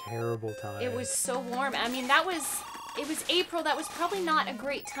 terrible time. It was so warm. I mean, it was April. That was probably not a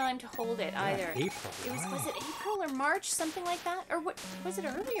great time to hold it Yeah, either. April. Was it April or March, something like that? Or what was it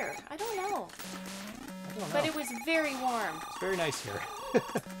earlier? I don't know. I don't know. But it was very warm. It's very nice here,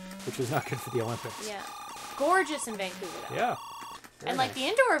 which was not good for the Olympics. Yeah. Gorgeous in Vancouver, though. Yeah. Very And, like, nice. the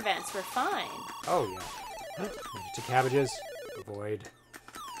indoor events were fine. Oh yeah. To cabbages. Avoid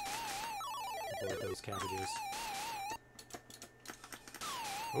those cabbages.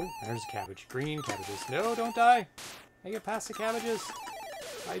 Oh, there's a cabbage. Green cabbages. No, don't die. Make it past the cabbages.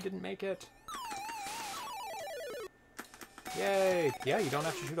 I didn't make it. Yay. Yeah, you don't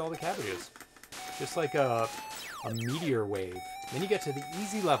have to shoot all the cabbages. Just like a meteor wave. Then you get to the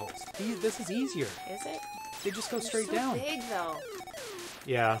easy levels. This is easier. Is it? They just go They're straight so down. big, though.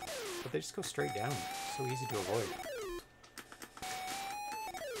 Yeah, but they just go straight down. So easy to avoid.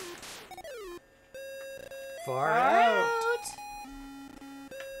 Far out.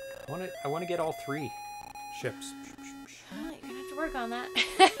 I want to get all 3 ships. Oh, you're gonna have to work on that.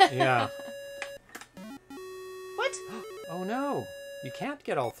 Yeah. What? Oh no, you can't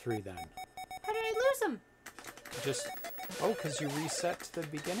get all 3 then. How did I lose them? Just because you reset to the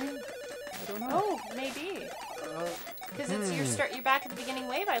beginning. I don't know. Oh, maybe. Because you're back at the beginning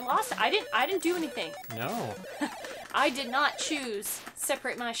wave. I lost it. I didn't do anything. No. I did not choose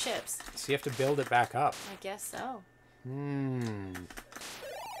separate my ships. So you have to build it back up. I guess so. Good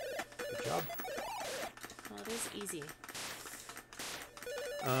job. Well, it is easy.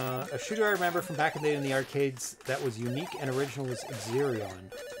 A shooter I remember from back in the day in the arcades that was unique and original was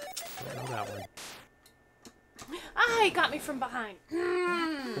Xerion. Don't know that one. Ah, it got me from behind.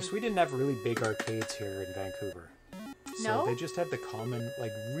 Of course, we didn't have really big arcades here in Vancouver. So No? they just had the common,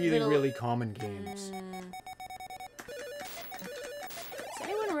 like really, Little- really common games. Does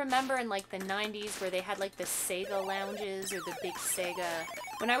anyone remember in like the 90s where they had like the Sega lounges or the big Sega?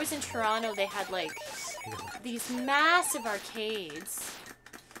 When I was in Toronto, they had like these massive arcades.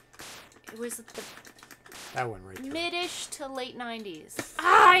 It was the That one right there. mid-ish to late 90s.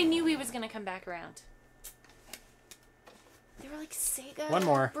 Ah, I knew he was going to come back around. They were like Sega One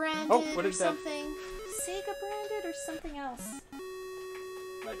more. branded Oh, what or is that? something. Sega branded or something else.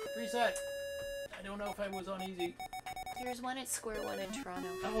 But reset. I don't know if I was on easy. There's one at Square One in Toronto.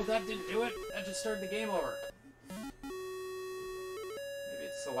 Oh, that didn't do it. That just started the game over. Maybe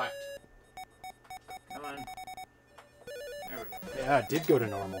it's select. Come on. There we go. Yeah, it did go to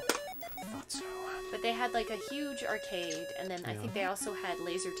normal. Thought so. But they had like a huge arcade, and then I Yeah. think they also had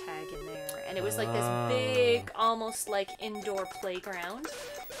laser tag in there. And it was like Ah. this big, almost like indoor playground.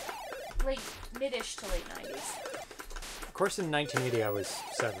 Like mid-ish to late 90s. Of course, in 1980 I was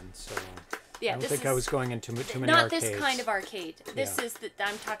 7, so Yeah, I don't this think is I was going into too many not arcades. this kind of arcade. This Yeah. is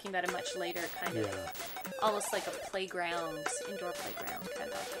I'm talking about a much later kind of, Yeah. almost like a playground, indoor playground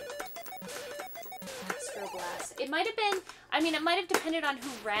kind of arcade. Astro Blast. It might have been. I mean, it might have depended on who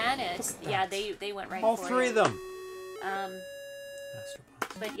ran it. Yeah, they went right All for 3 it. of them. Astro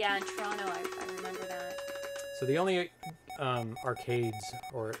Blast. But yeah, in Toronto, I remember that. So the only arcades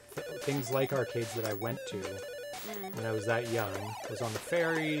or things like arcades that I went to when I was that young was on the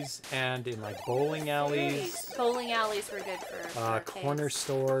ferries and in like bowling alleys, Bowling alleys were good for arcades. corner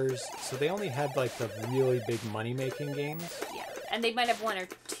stores. So they only had like the really big money-making games. Yeah, and they might have one or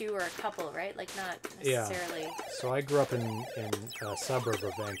two or a couple, right? Like not Yeah. necessarily. So I grew up in a suburb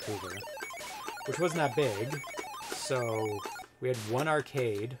of Vancouver, which wasn't that big. So we had one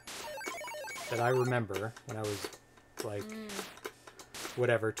arcade that I remember when I was like,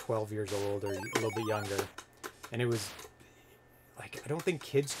 whatever, 12 years old or a little bit younger. And it was like, I don't think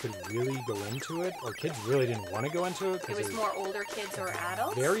kids could really go into it, or kids really didn't want to go into it. It was more older kids or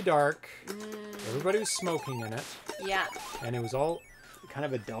adults. Very dark. Everybody was smoking in it. Yeah. And it was all kind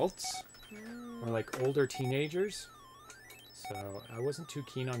of adults or like older teenagers. So I wasn't too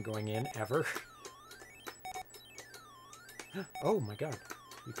keen on going in ever. Oh my god.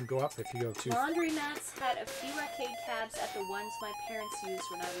 You can go up if you go too. Laundromats had a few arcade cabs at the ones my parents used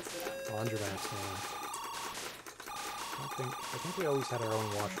when I was little. Laundromats, man. I think we always had our own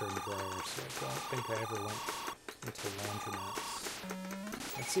washer and dryer, so I don't think I ever went into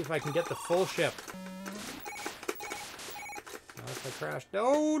laundromats. Let's see if I can get the full ship. Now if I crash.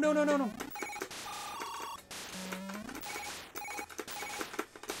 No, no, no, no, no.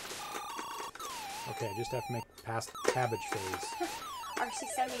 Okay, I just have to make past cabbage phase.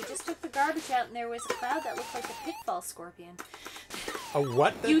 RC70 just took the garbage out and there was a cloud that looked like a pitfall scorpion. A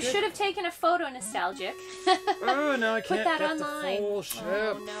what? You should have taken a photo, Nostalgic. Oh, no, I can't Put that get online. the full ship.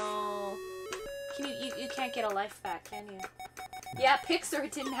 Oh, no. Can you can't get a life back, can you? Yeah, Pixar,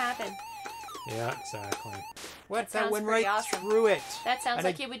 it didn't happen. Yeah, exactly. What? That sounds went pretty right awesome. through it. That sounds And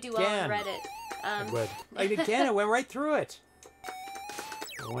like it would do well on Reddit. It would. And again, it went right through it.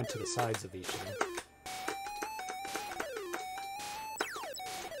 I went to the sides of each of them.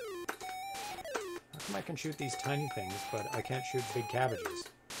 How come I can shoot these tiny things, but I can't shoot big cabbages?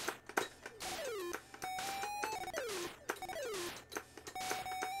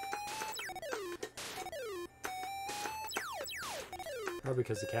 Probably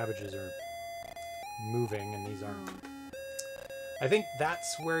because the cabbages are moving and these aren't. I think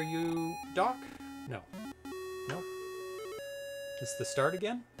that's where you dock? No. No? It's the start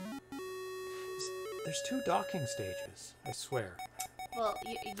again? There's 2 docking stages, I swear. Well,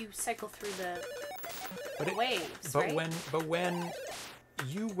 you cycle through the waves, but right? when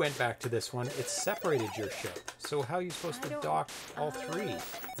you went back to this one, it separated your ship. So how are you supposed to dock all 3?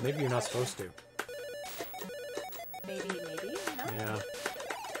 Maybe you're not supposed to. Maybe, no? Yeah.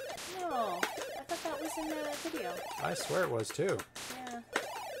 No, I thought that was in the video. I swear it was too. Yeah.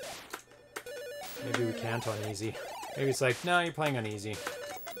 Maybe we can't on easy. Maybe it's like, no, you're playing on easy.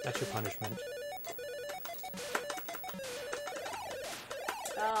 That's your punishment.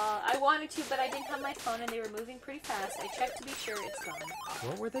 I wanted to, but I didn't have my phone and they were moving pretty fast. I checked to be sure it's gone.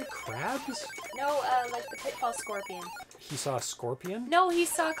 What were they? Crabs? No, like the pitfall scorpion. He saw a scorpion? No, he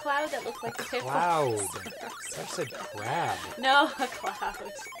saw a cloud that looked like a pitfall. Cloud. I said crab. No, a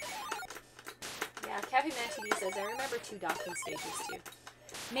cloud. Yeah, Cappy Man TV says, I remember 2 docking stages too.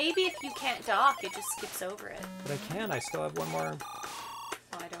 Maybe if you can't dock, it just skips over it. But I can. I still have one more.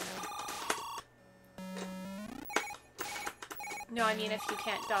 Oh, I don't know. No, I mean if you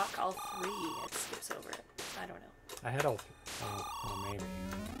can't dock all 3, it skips over it. I don't know. I had all. Oh, maybe.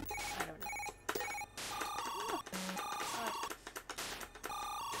 I don't know.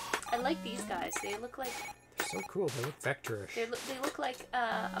 Oh, I like these guys. They look like They're so cool. They look vectorish. they look like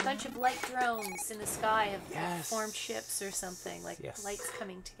a bunch of light drones in the sky have Yes. formed ships or something, like Yes. lights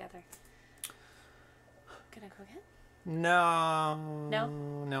coming together. Can I go again? No. No?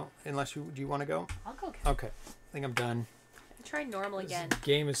 No. Unless you... Do you want to go? I'll go again. Okay. I think I'm done. Try normal again. This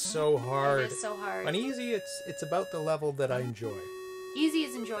game is so hard. It is so hard. On easy, it's about the level that I enjoy. Easy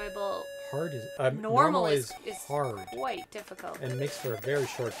is enjoyable. Hard is... Normal is hard. quite difficult. And makes for a very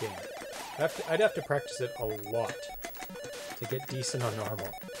short game. I'd have to practice it a lot to get decent on normal.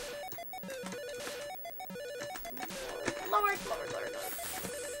 Lower.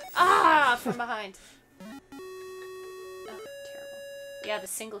 Ah, from behind. Oh, terrible. Yeah, the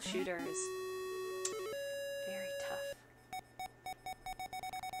single shooter is very tough.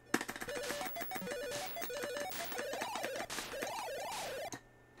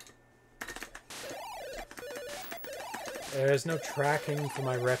 There's no tracking for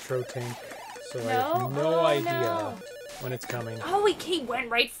my retro tank, so I No? have no Oh, idea no. when it's coming. Oh, he went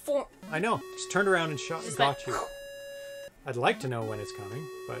right for... I know. Just turned around and shot Just got like- you. I'd like to know when it's coming,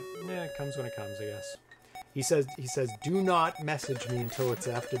 but yeah, it comes when it comes, I guess. He says, do not message me until it's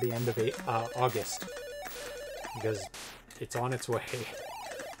after the end of August, because it's on its way.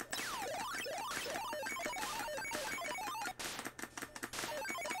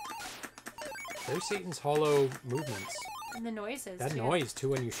 There's Satan's Hollow movements. And the noises, That too. noise, too,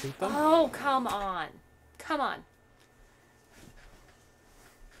 when you shoot them. Oh, come on. Come on.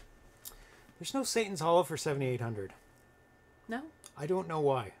 There's no Satan's Hollow for 7800. No? I don't know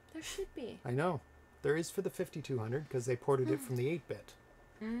why. There should be. I know. There is for the 5200 because they ported it from the 8-bit.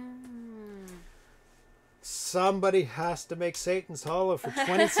 Somebody has to make Satan's Hollow for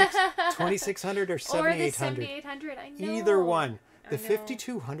 2600 or 7800. Or the 7800, I know. Either one. The I know.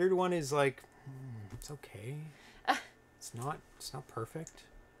 5200 one is like, it's okay. It's not perfect.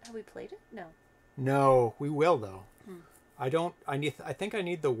 Have we played it? No. No, we will though. I think I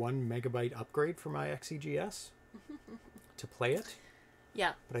need the 1 megabyte upgrade for my XEGS to play it.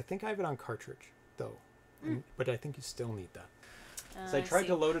 Yeah. But I think I have it on cartridge though. But I think you still need that. So I I tried see.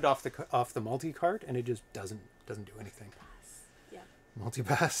 to load it off the multi-cart and it just doesn't do anything. Yeah.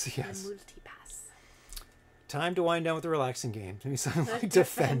 Multipass, yes. The multipass. Time to wind down with the relaxing game. Maybe something like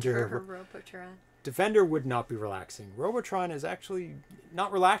Defender. Robotron. Defender would not be relaxing. Robotron is actually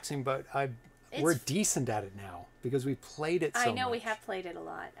not relaxing, but we're decent at it now because we played it so much. I know we have played it a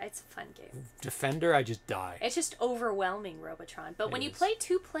lot. It's a fun game. Defender, I just die. It's just overwhelming, Robotron. But when you play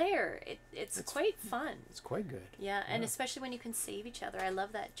 2-player, it's quite fun. It's quite good. Yeah, and especially when you can save each other. I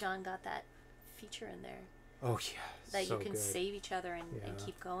love that John got that feature in there. Oh, yeah. That so you can good. save each other and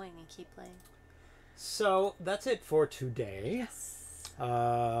keep going and keep playing. So, that's it for today. Yes.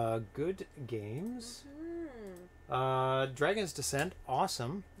 Good games. Dragon's Descent,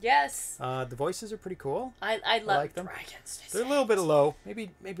 awesome. Yes. The voices are pretty cool. I love like them. Dragon's Descent. They're a little bit low.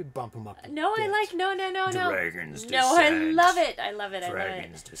 Maybe bump them up. No, bit. I like no. Dragon's Descent. No, I love it. I love it.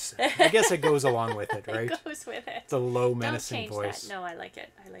 Dragon's Descent. I guess it goes along with it, right? It goes with it. The low menacing Don't change voice. that. No, I like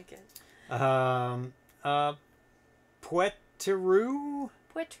it. I like it. Poetiru.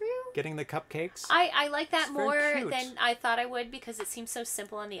 Poetiru? Getting the cupcakes. I like that It's very more cute. than I thought I would because it seems so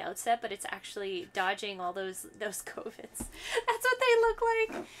simple on the outset, but it's actually dodging all those COVIDs. That's what they look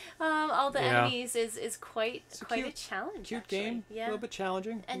like. All the enemies is quite a challenge. Cute actually. game. Yeah. A little bit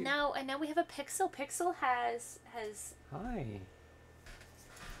challenging. And now we have a Pixel. Pixel has Hi.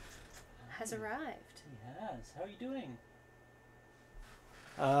 arrived. Yes. How are you doing?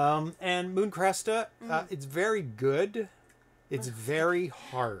 And Moon Cresta, it's very good. It's very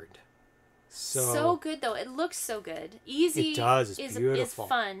hard. So good though. It looks so good. Easy It does. It's is beautiful.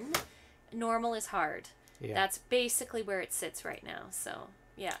 fun. Normal is hard. Yeah. That's basically where it sits right now. So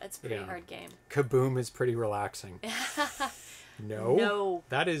yeah, it's a pretty hard game. Kaboom is pretty relaxing. No.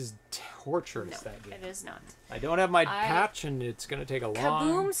 That is torturous, No, that game. it is not. I don't have my patch and it's going to take a long...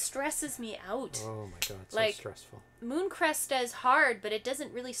 Kaboom stresses me out. Oh my god, it's Like, so stressful. Moon Cresta is hard, but it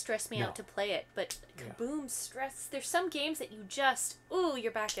doesn't really stress me No. out to play it. But Kaboom stress... There's some games that you just... Ooh,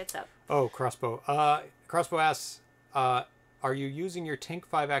 your back gets up. Oh, Crossbow. Crossbow asks, are you using your Tink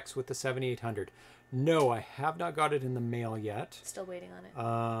 5X with the 7800? No, I have not got it in the mail yet. Still waiting on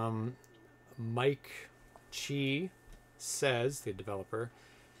it. Mike Chi says, the developer,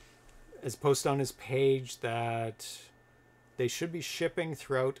 has posted on his page that they should be shipping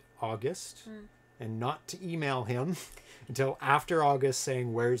throughout August and not to email him until after August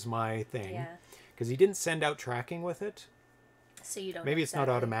saying, where's my thing? Yeah. Because he didn't send out tracking with it. So you don't Maybe it's not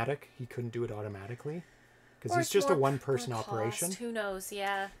exactly- automatic. He couldn't do it automatically. Because Or he's it's just a more one-person cost. operation. Who knows?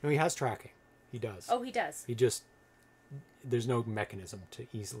 Yeah. No, he has tracking. He does. Oh, he does. He just... There's no mechanism to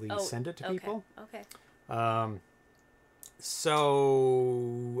easily send it to people. Okay.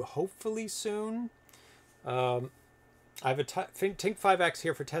 So hopefully soon. I have a Tink 5X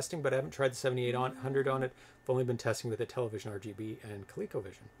here for testing, but I haven't tried the 7800 on it. I've only been testing with a television RGB and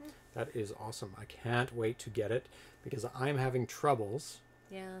ColecoVision. That is awesome. I can't wait to get it because I'm having troubles.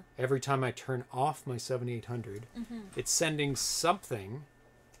 Yeah. Every time I turn off my 7800, it's sending something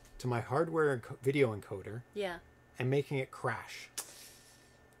to my hardware video encoder Yeah. and making it crash.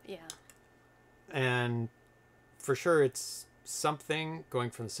 Yeah. And for sure it's something going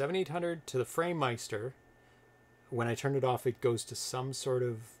from the 7800 to the Framemeister. When I turn it off, it goes to some sort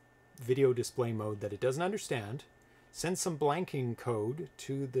of video display mode that it doesn't understand, sends some blanking code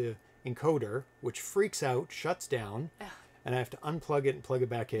to the encoder, which freaks out, shuts down, and I have to unplug it and plug it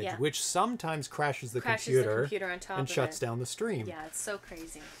back in, which sometimes crashes the computer on top and of shuts it. down the stream. Yeah, it's so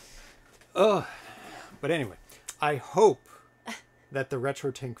crazy. Ugh. But anyway, I hope that the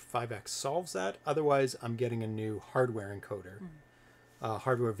RetroTink 5X solves that. Otherwise, I'm getting a new hardware encoder,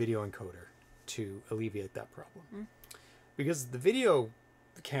 hardware video encoder to alleviate that problem. Because the video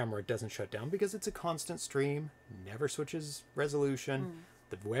camera doesn't shut down because it's a constant stream, never switches resolution.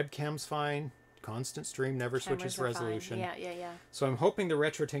 The webcam's fine, constant stream, never switches resolution. Fine. Yeah. So I'm hoping the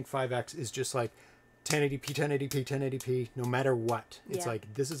RetroTink 5X is just like 1080p, 1080p, 1080p, no matter what. It's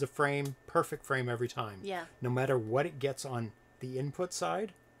like, this is a frame, perfect frame every time. Yeah. No matter what it gets on the input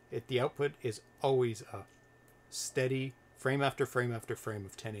side, the output is always a steady frame after frame after frame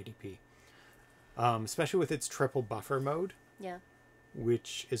of 1080p. Especially with its triple buffer mode. Yeah.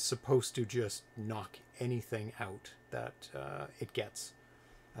 Which is supposed to just knock anything out that it gets.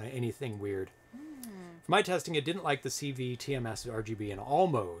 Anything weird. For my testing, it didn't like the CV, TMS, RGB in all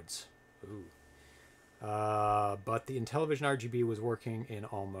modes. Ooh. But the Intellivision RGB was working in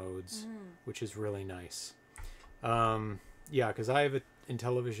all modes, which is really nice. Yeah, because I have an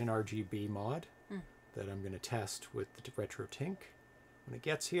Intellivision RGB mod that I'm going to test with the RetroTink. When it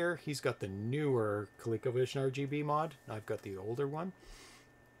gets here, he's got the newer ColecoVision RGB mod. I've got the older one.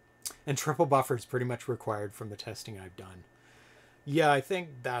 And triple buffer is pretty much required from the testing I've done. Yeah, I think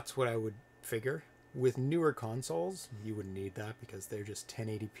that's what I would figure. with newer consoles, you wouldn't need that because they're just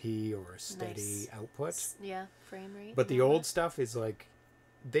 1080p or a steady output. Yeah, frame rate. But the old stuff is like,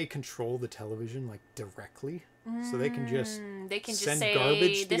 they control the television like directly, so they can just send say,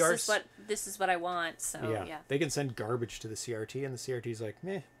 garbage. This is what I want. So yeah, they can send garbage to the CRT, and the CRT's like,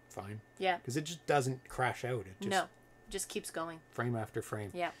 meh, fine. Yeah, because it just doesn't crash out. It just keeps going. Frame after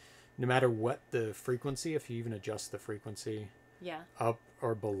frame. Yeah. No matter what the frequency, if you even adjust the frequency. Yeah. Up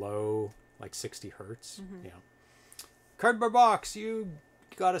or below like 60 hertz. Mm-hmm. Yeah. Cardboard box, you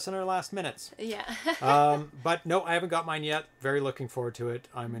got us in our last minutes. Yeah. But no, I haven't got mine yet. Very looking forward to it.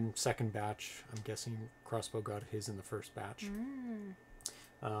 I'm in second batch. I'm guessing Crossbow got his in the first batch.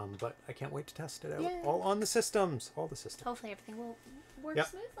 But I can't wait to test it out. Yeah. All on the systems. All the systems. Hopefully everything will work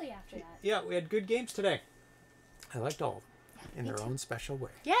smoothly after that. Yeah, we had good games today. I liked all of them in their own special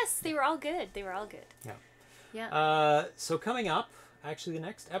way. Yes, they were all good. Yeah. Yeah. So coming up, actually the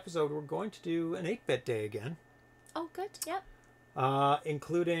next episode, we're going to do an 8-bit day again. Oh, good. Yep.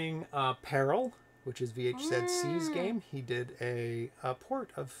 Including Peril, which is VHZC's game. He did a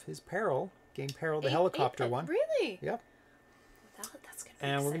port of his Peril, the helicopter one. Really? Yep. That's good.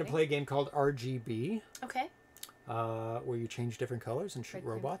 And we're going to play a game called RGB. Okay. Where you change different colors and shoot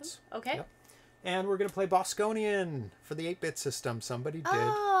robots. Okay. Yep. And we're going to play Bosconian for the 8-bit system. Somebody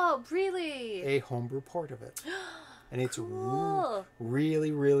did really? a homebrew port of it. And it's cool.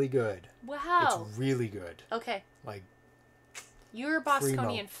 really, really good. Wow. It's really good. Okay. Like, you're a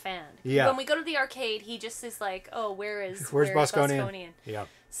Bosconian fan. Yeah. When we go to the arcade, he just is like, oh, where's Bosconian? Yeah.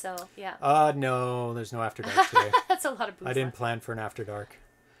 So, yeah. No, there's no After Dark today. That's a lot of booze. I didn't plan for an After Dark.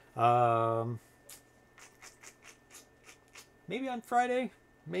 Maybe on Friday.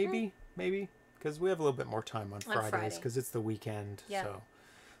 Maybe. Because we have a little bit more time on Fridays because it's the weekend. Yeah. So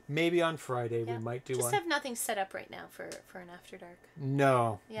maybe on Friday we might do one. Just have nothing set up right now for an After Dark.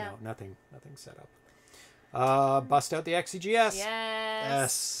 No. Yeah. No, nothing set up. Bust out the XEGS.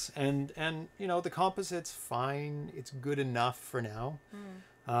 Yes. And you know, the composite's fine. It's good enough for now.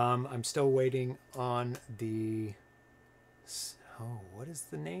 I'm still waiting on the what is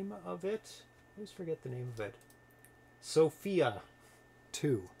the name of it? I always forget the name of it. Sophia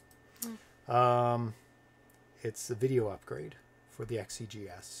 2. It's a video upgrade for the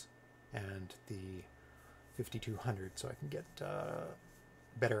XEGS and the 5200, so I can get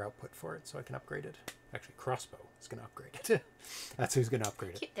better output for it, so I can upgrade it. Actually, Crossbow is going to upgrade it. That's who's going to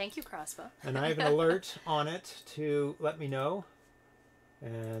upgrade it. Thank you, Crossbow. And I have an alert on it to let me know.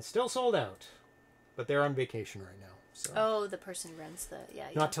 And it's still sold out, but they're on vacation right now. So. Oh, the person who runs the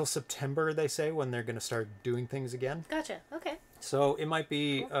Not till September, they say, when they're going to start doing things again. Gotcha. Okay. So it might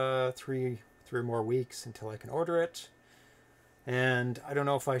be three or more weeks until I can order it. And I don't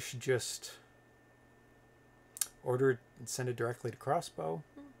know if I should just order it and send it directly to Crossbow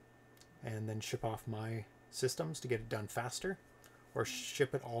and then ship off my systems to get it done faster, or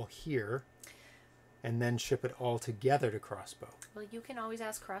ship it all here and then ship it all together to Crossbow. Well, you can always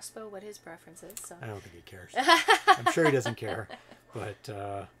ask Crossbow what his preference is. So. I don't think he cares. I'm sure he doesn't care.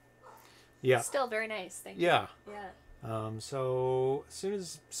 But, yeah. Still very nice. Thank you. Yeah. Yeah. So as soon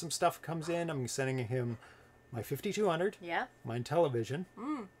as some stuff comes in, I'm sending him my 5200, my Intellivision,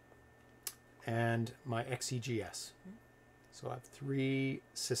 and my XEGS. So I have 3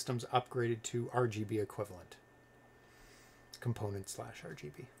 systems upgraded to RGB equivalent.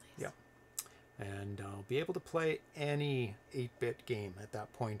 Component/RGB. Nice. Yeah. And I'll be able to play any 8-bit game at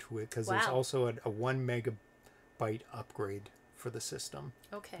that point, because there's also a 1 megabyte upgrade for the system.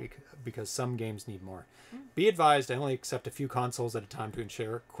 Okay. Because some games need more. Be advised, I only accept a few consoles at a time to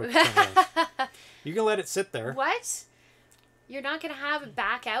ensure quick turnaround. You can let it sit there. What? You're not going to have it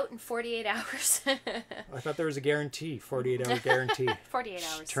back out in 48 hours? I thought there was a guarantee, 48-hour guarantee. 48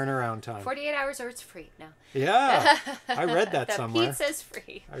 hours. Turnaround time. 48 hours or it's free. No. Yeah. I read that somewhere. The pizza's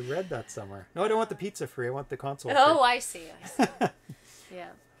free. I read that somewhere. No, I don't want the pizza free. I want the console free. Oh, I see. Yeah.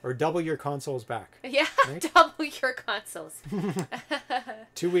 Or double your consoles back. Yeah, right? Double your consoles.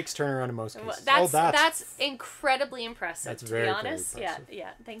 2 weeks turnaround in most cases. That's incredibly impressive, that's very, to be honest. very impressive. Yeah,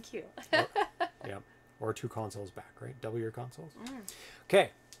 thank you. Yeah. Or 2 consoles back, right? Double your consoles.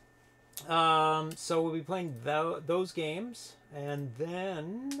 Okay. So we'll be playing those games. And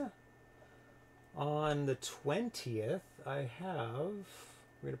then on the 20th, we're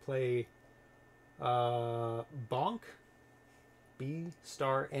going to play Bonk.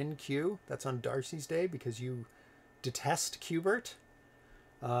 B*NQ. That's on Darcy's Day because you detest Qbert.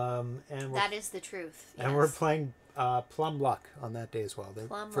 That is the truth. And we're playing Plum Luck on that day as well.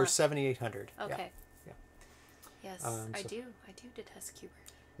 For 7800. Okay. Yeah. Yes, I do detest Qbert.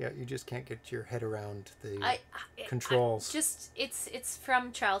 Yeah, you just can't get your head around the I controls. It's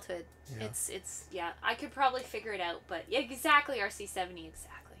from childhood. Yeah. It's yeah. I could probably figure it out, but exactly RC70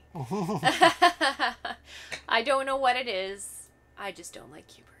 exactly. I don't know what it is. I just don't like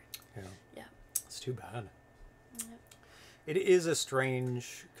Qbert. Yeah. Yeah. It's too bad. Yep. It is a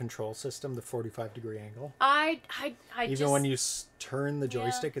strange control system, the 45-degree angle. Even Even when you turn the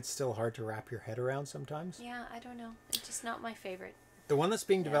joystick, it's still hard to wrap your head around sometimes. Yeah, I don't know. It's just not my favorite. The one that's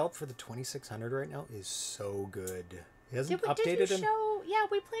being developed for the 2600 right now is so good. He hasn't Did updated you him. show? Yeah,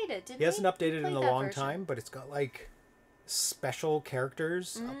 we played it. Didn't we? He hasn't updated We in a played that long version. time, but it's got like special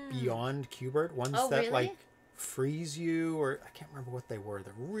characters beyond Qbert. Ones Oh, that really? like freeze you, or I can't remember what they were.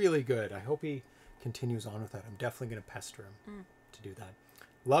 They're really good. I hope he continues on with that. I'm definitely going to pester him to do that.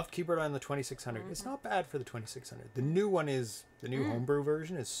 Loved Qbert on the 2600. It's not bad for the 2600. The new one is the new homebrew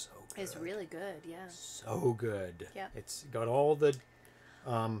version is so good. It's really good. Yeah. So good. Yeah. It's got all the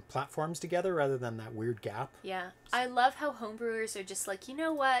platforms together rather than that weird gap. Yeah. I love how homebrewers are just like, you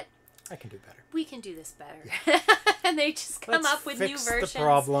know what? I can do better. We can do this better. And they just come Let's up with new fix versions. the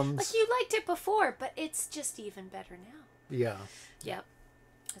problems. Like you liked it before, but it's just even better now. Yeah. Yep.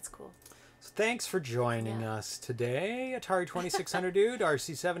 That's cool. So thanks for joining us today. Atari 2600 dude,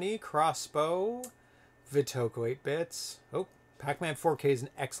 RC7E, Crossbow, Vitoco 8-bits. Oh, Pac-Man 4K is an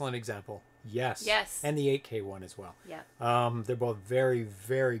excellent example. Yes. Yes. And the 8K one as well. Yeah. They're both very,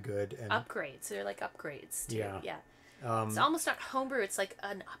 very good. And Upgrades. They're like upgrades too. Yeah. Yeah. It's almost not homebrew. It's like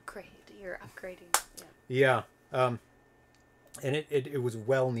an upgrade. You're upgrading. Yeah. And it was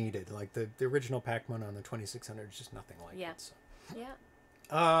well needed. Like the original Pac-Man on the 2600 is just nothing like it. So. Yeah.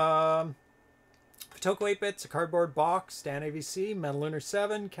 Vitoco 8-bits, a cardboard box, Stan AVC, Metal Lunar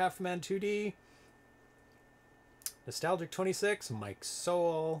 7, Calfman 2D, Nostalgic 26, Mike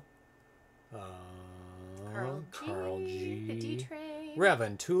Soul, Carl G. The D-Train.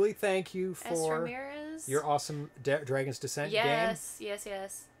 Revan Tooley, thank you S. for Ramirez. your awesome Dragon's Descent game. Yes, yes,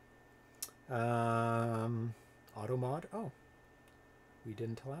 yes. Automod. Oh, we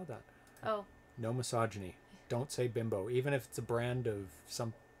didn't allow that. Oh. No misogyny. Don't say bimbo, even if it's a brand of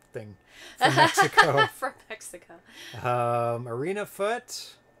something from Mexico. From Mexico. Arena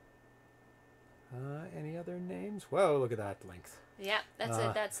Foot. Any other names? Whoa, look at that length. Yeah,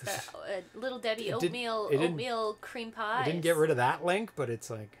 that's the Little Debbie it oatmeal cream pie. I didn't get rid of that link, but it's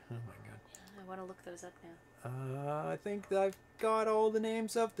like, oh my god. I want to look those up now. I think that I've got all the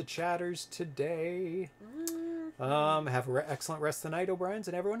names of the chatters today. Have an excellent rest of the night, O'Briens,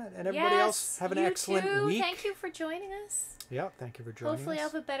 and everyone, and everybody else have an excellent week. Thank you for joining us. Yeah, thank you for joining Hopefully us. I'll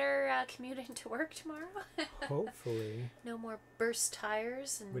have a better commute into work tomorrow. Hopefully. No more burst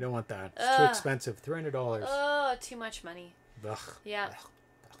tires. And... We don't want that. It's too expensive. $300. Oh, too much money. Ugh. Yeah. Ugh.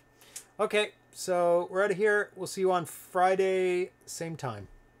 Okay, so we're out of here. We'll see you on Friday, same time,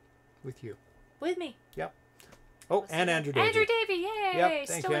 with you. With me. Yep. Oh, and Andrew Davey. Andrew Davey, yay! Yep,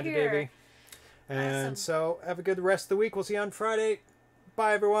 thank Still you, Andrew here. Davey. And Awesome. so have a good rest of the week. We'll see you on Friday.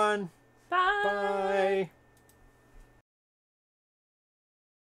 Bye, everyone. Bye. Bye.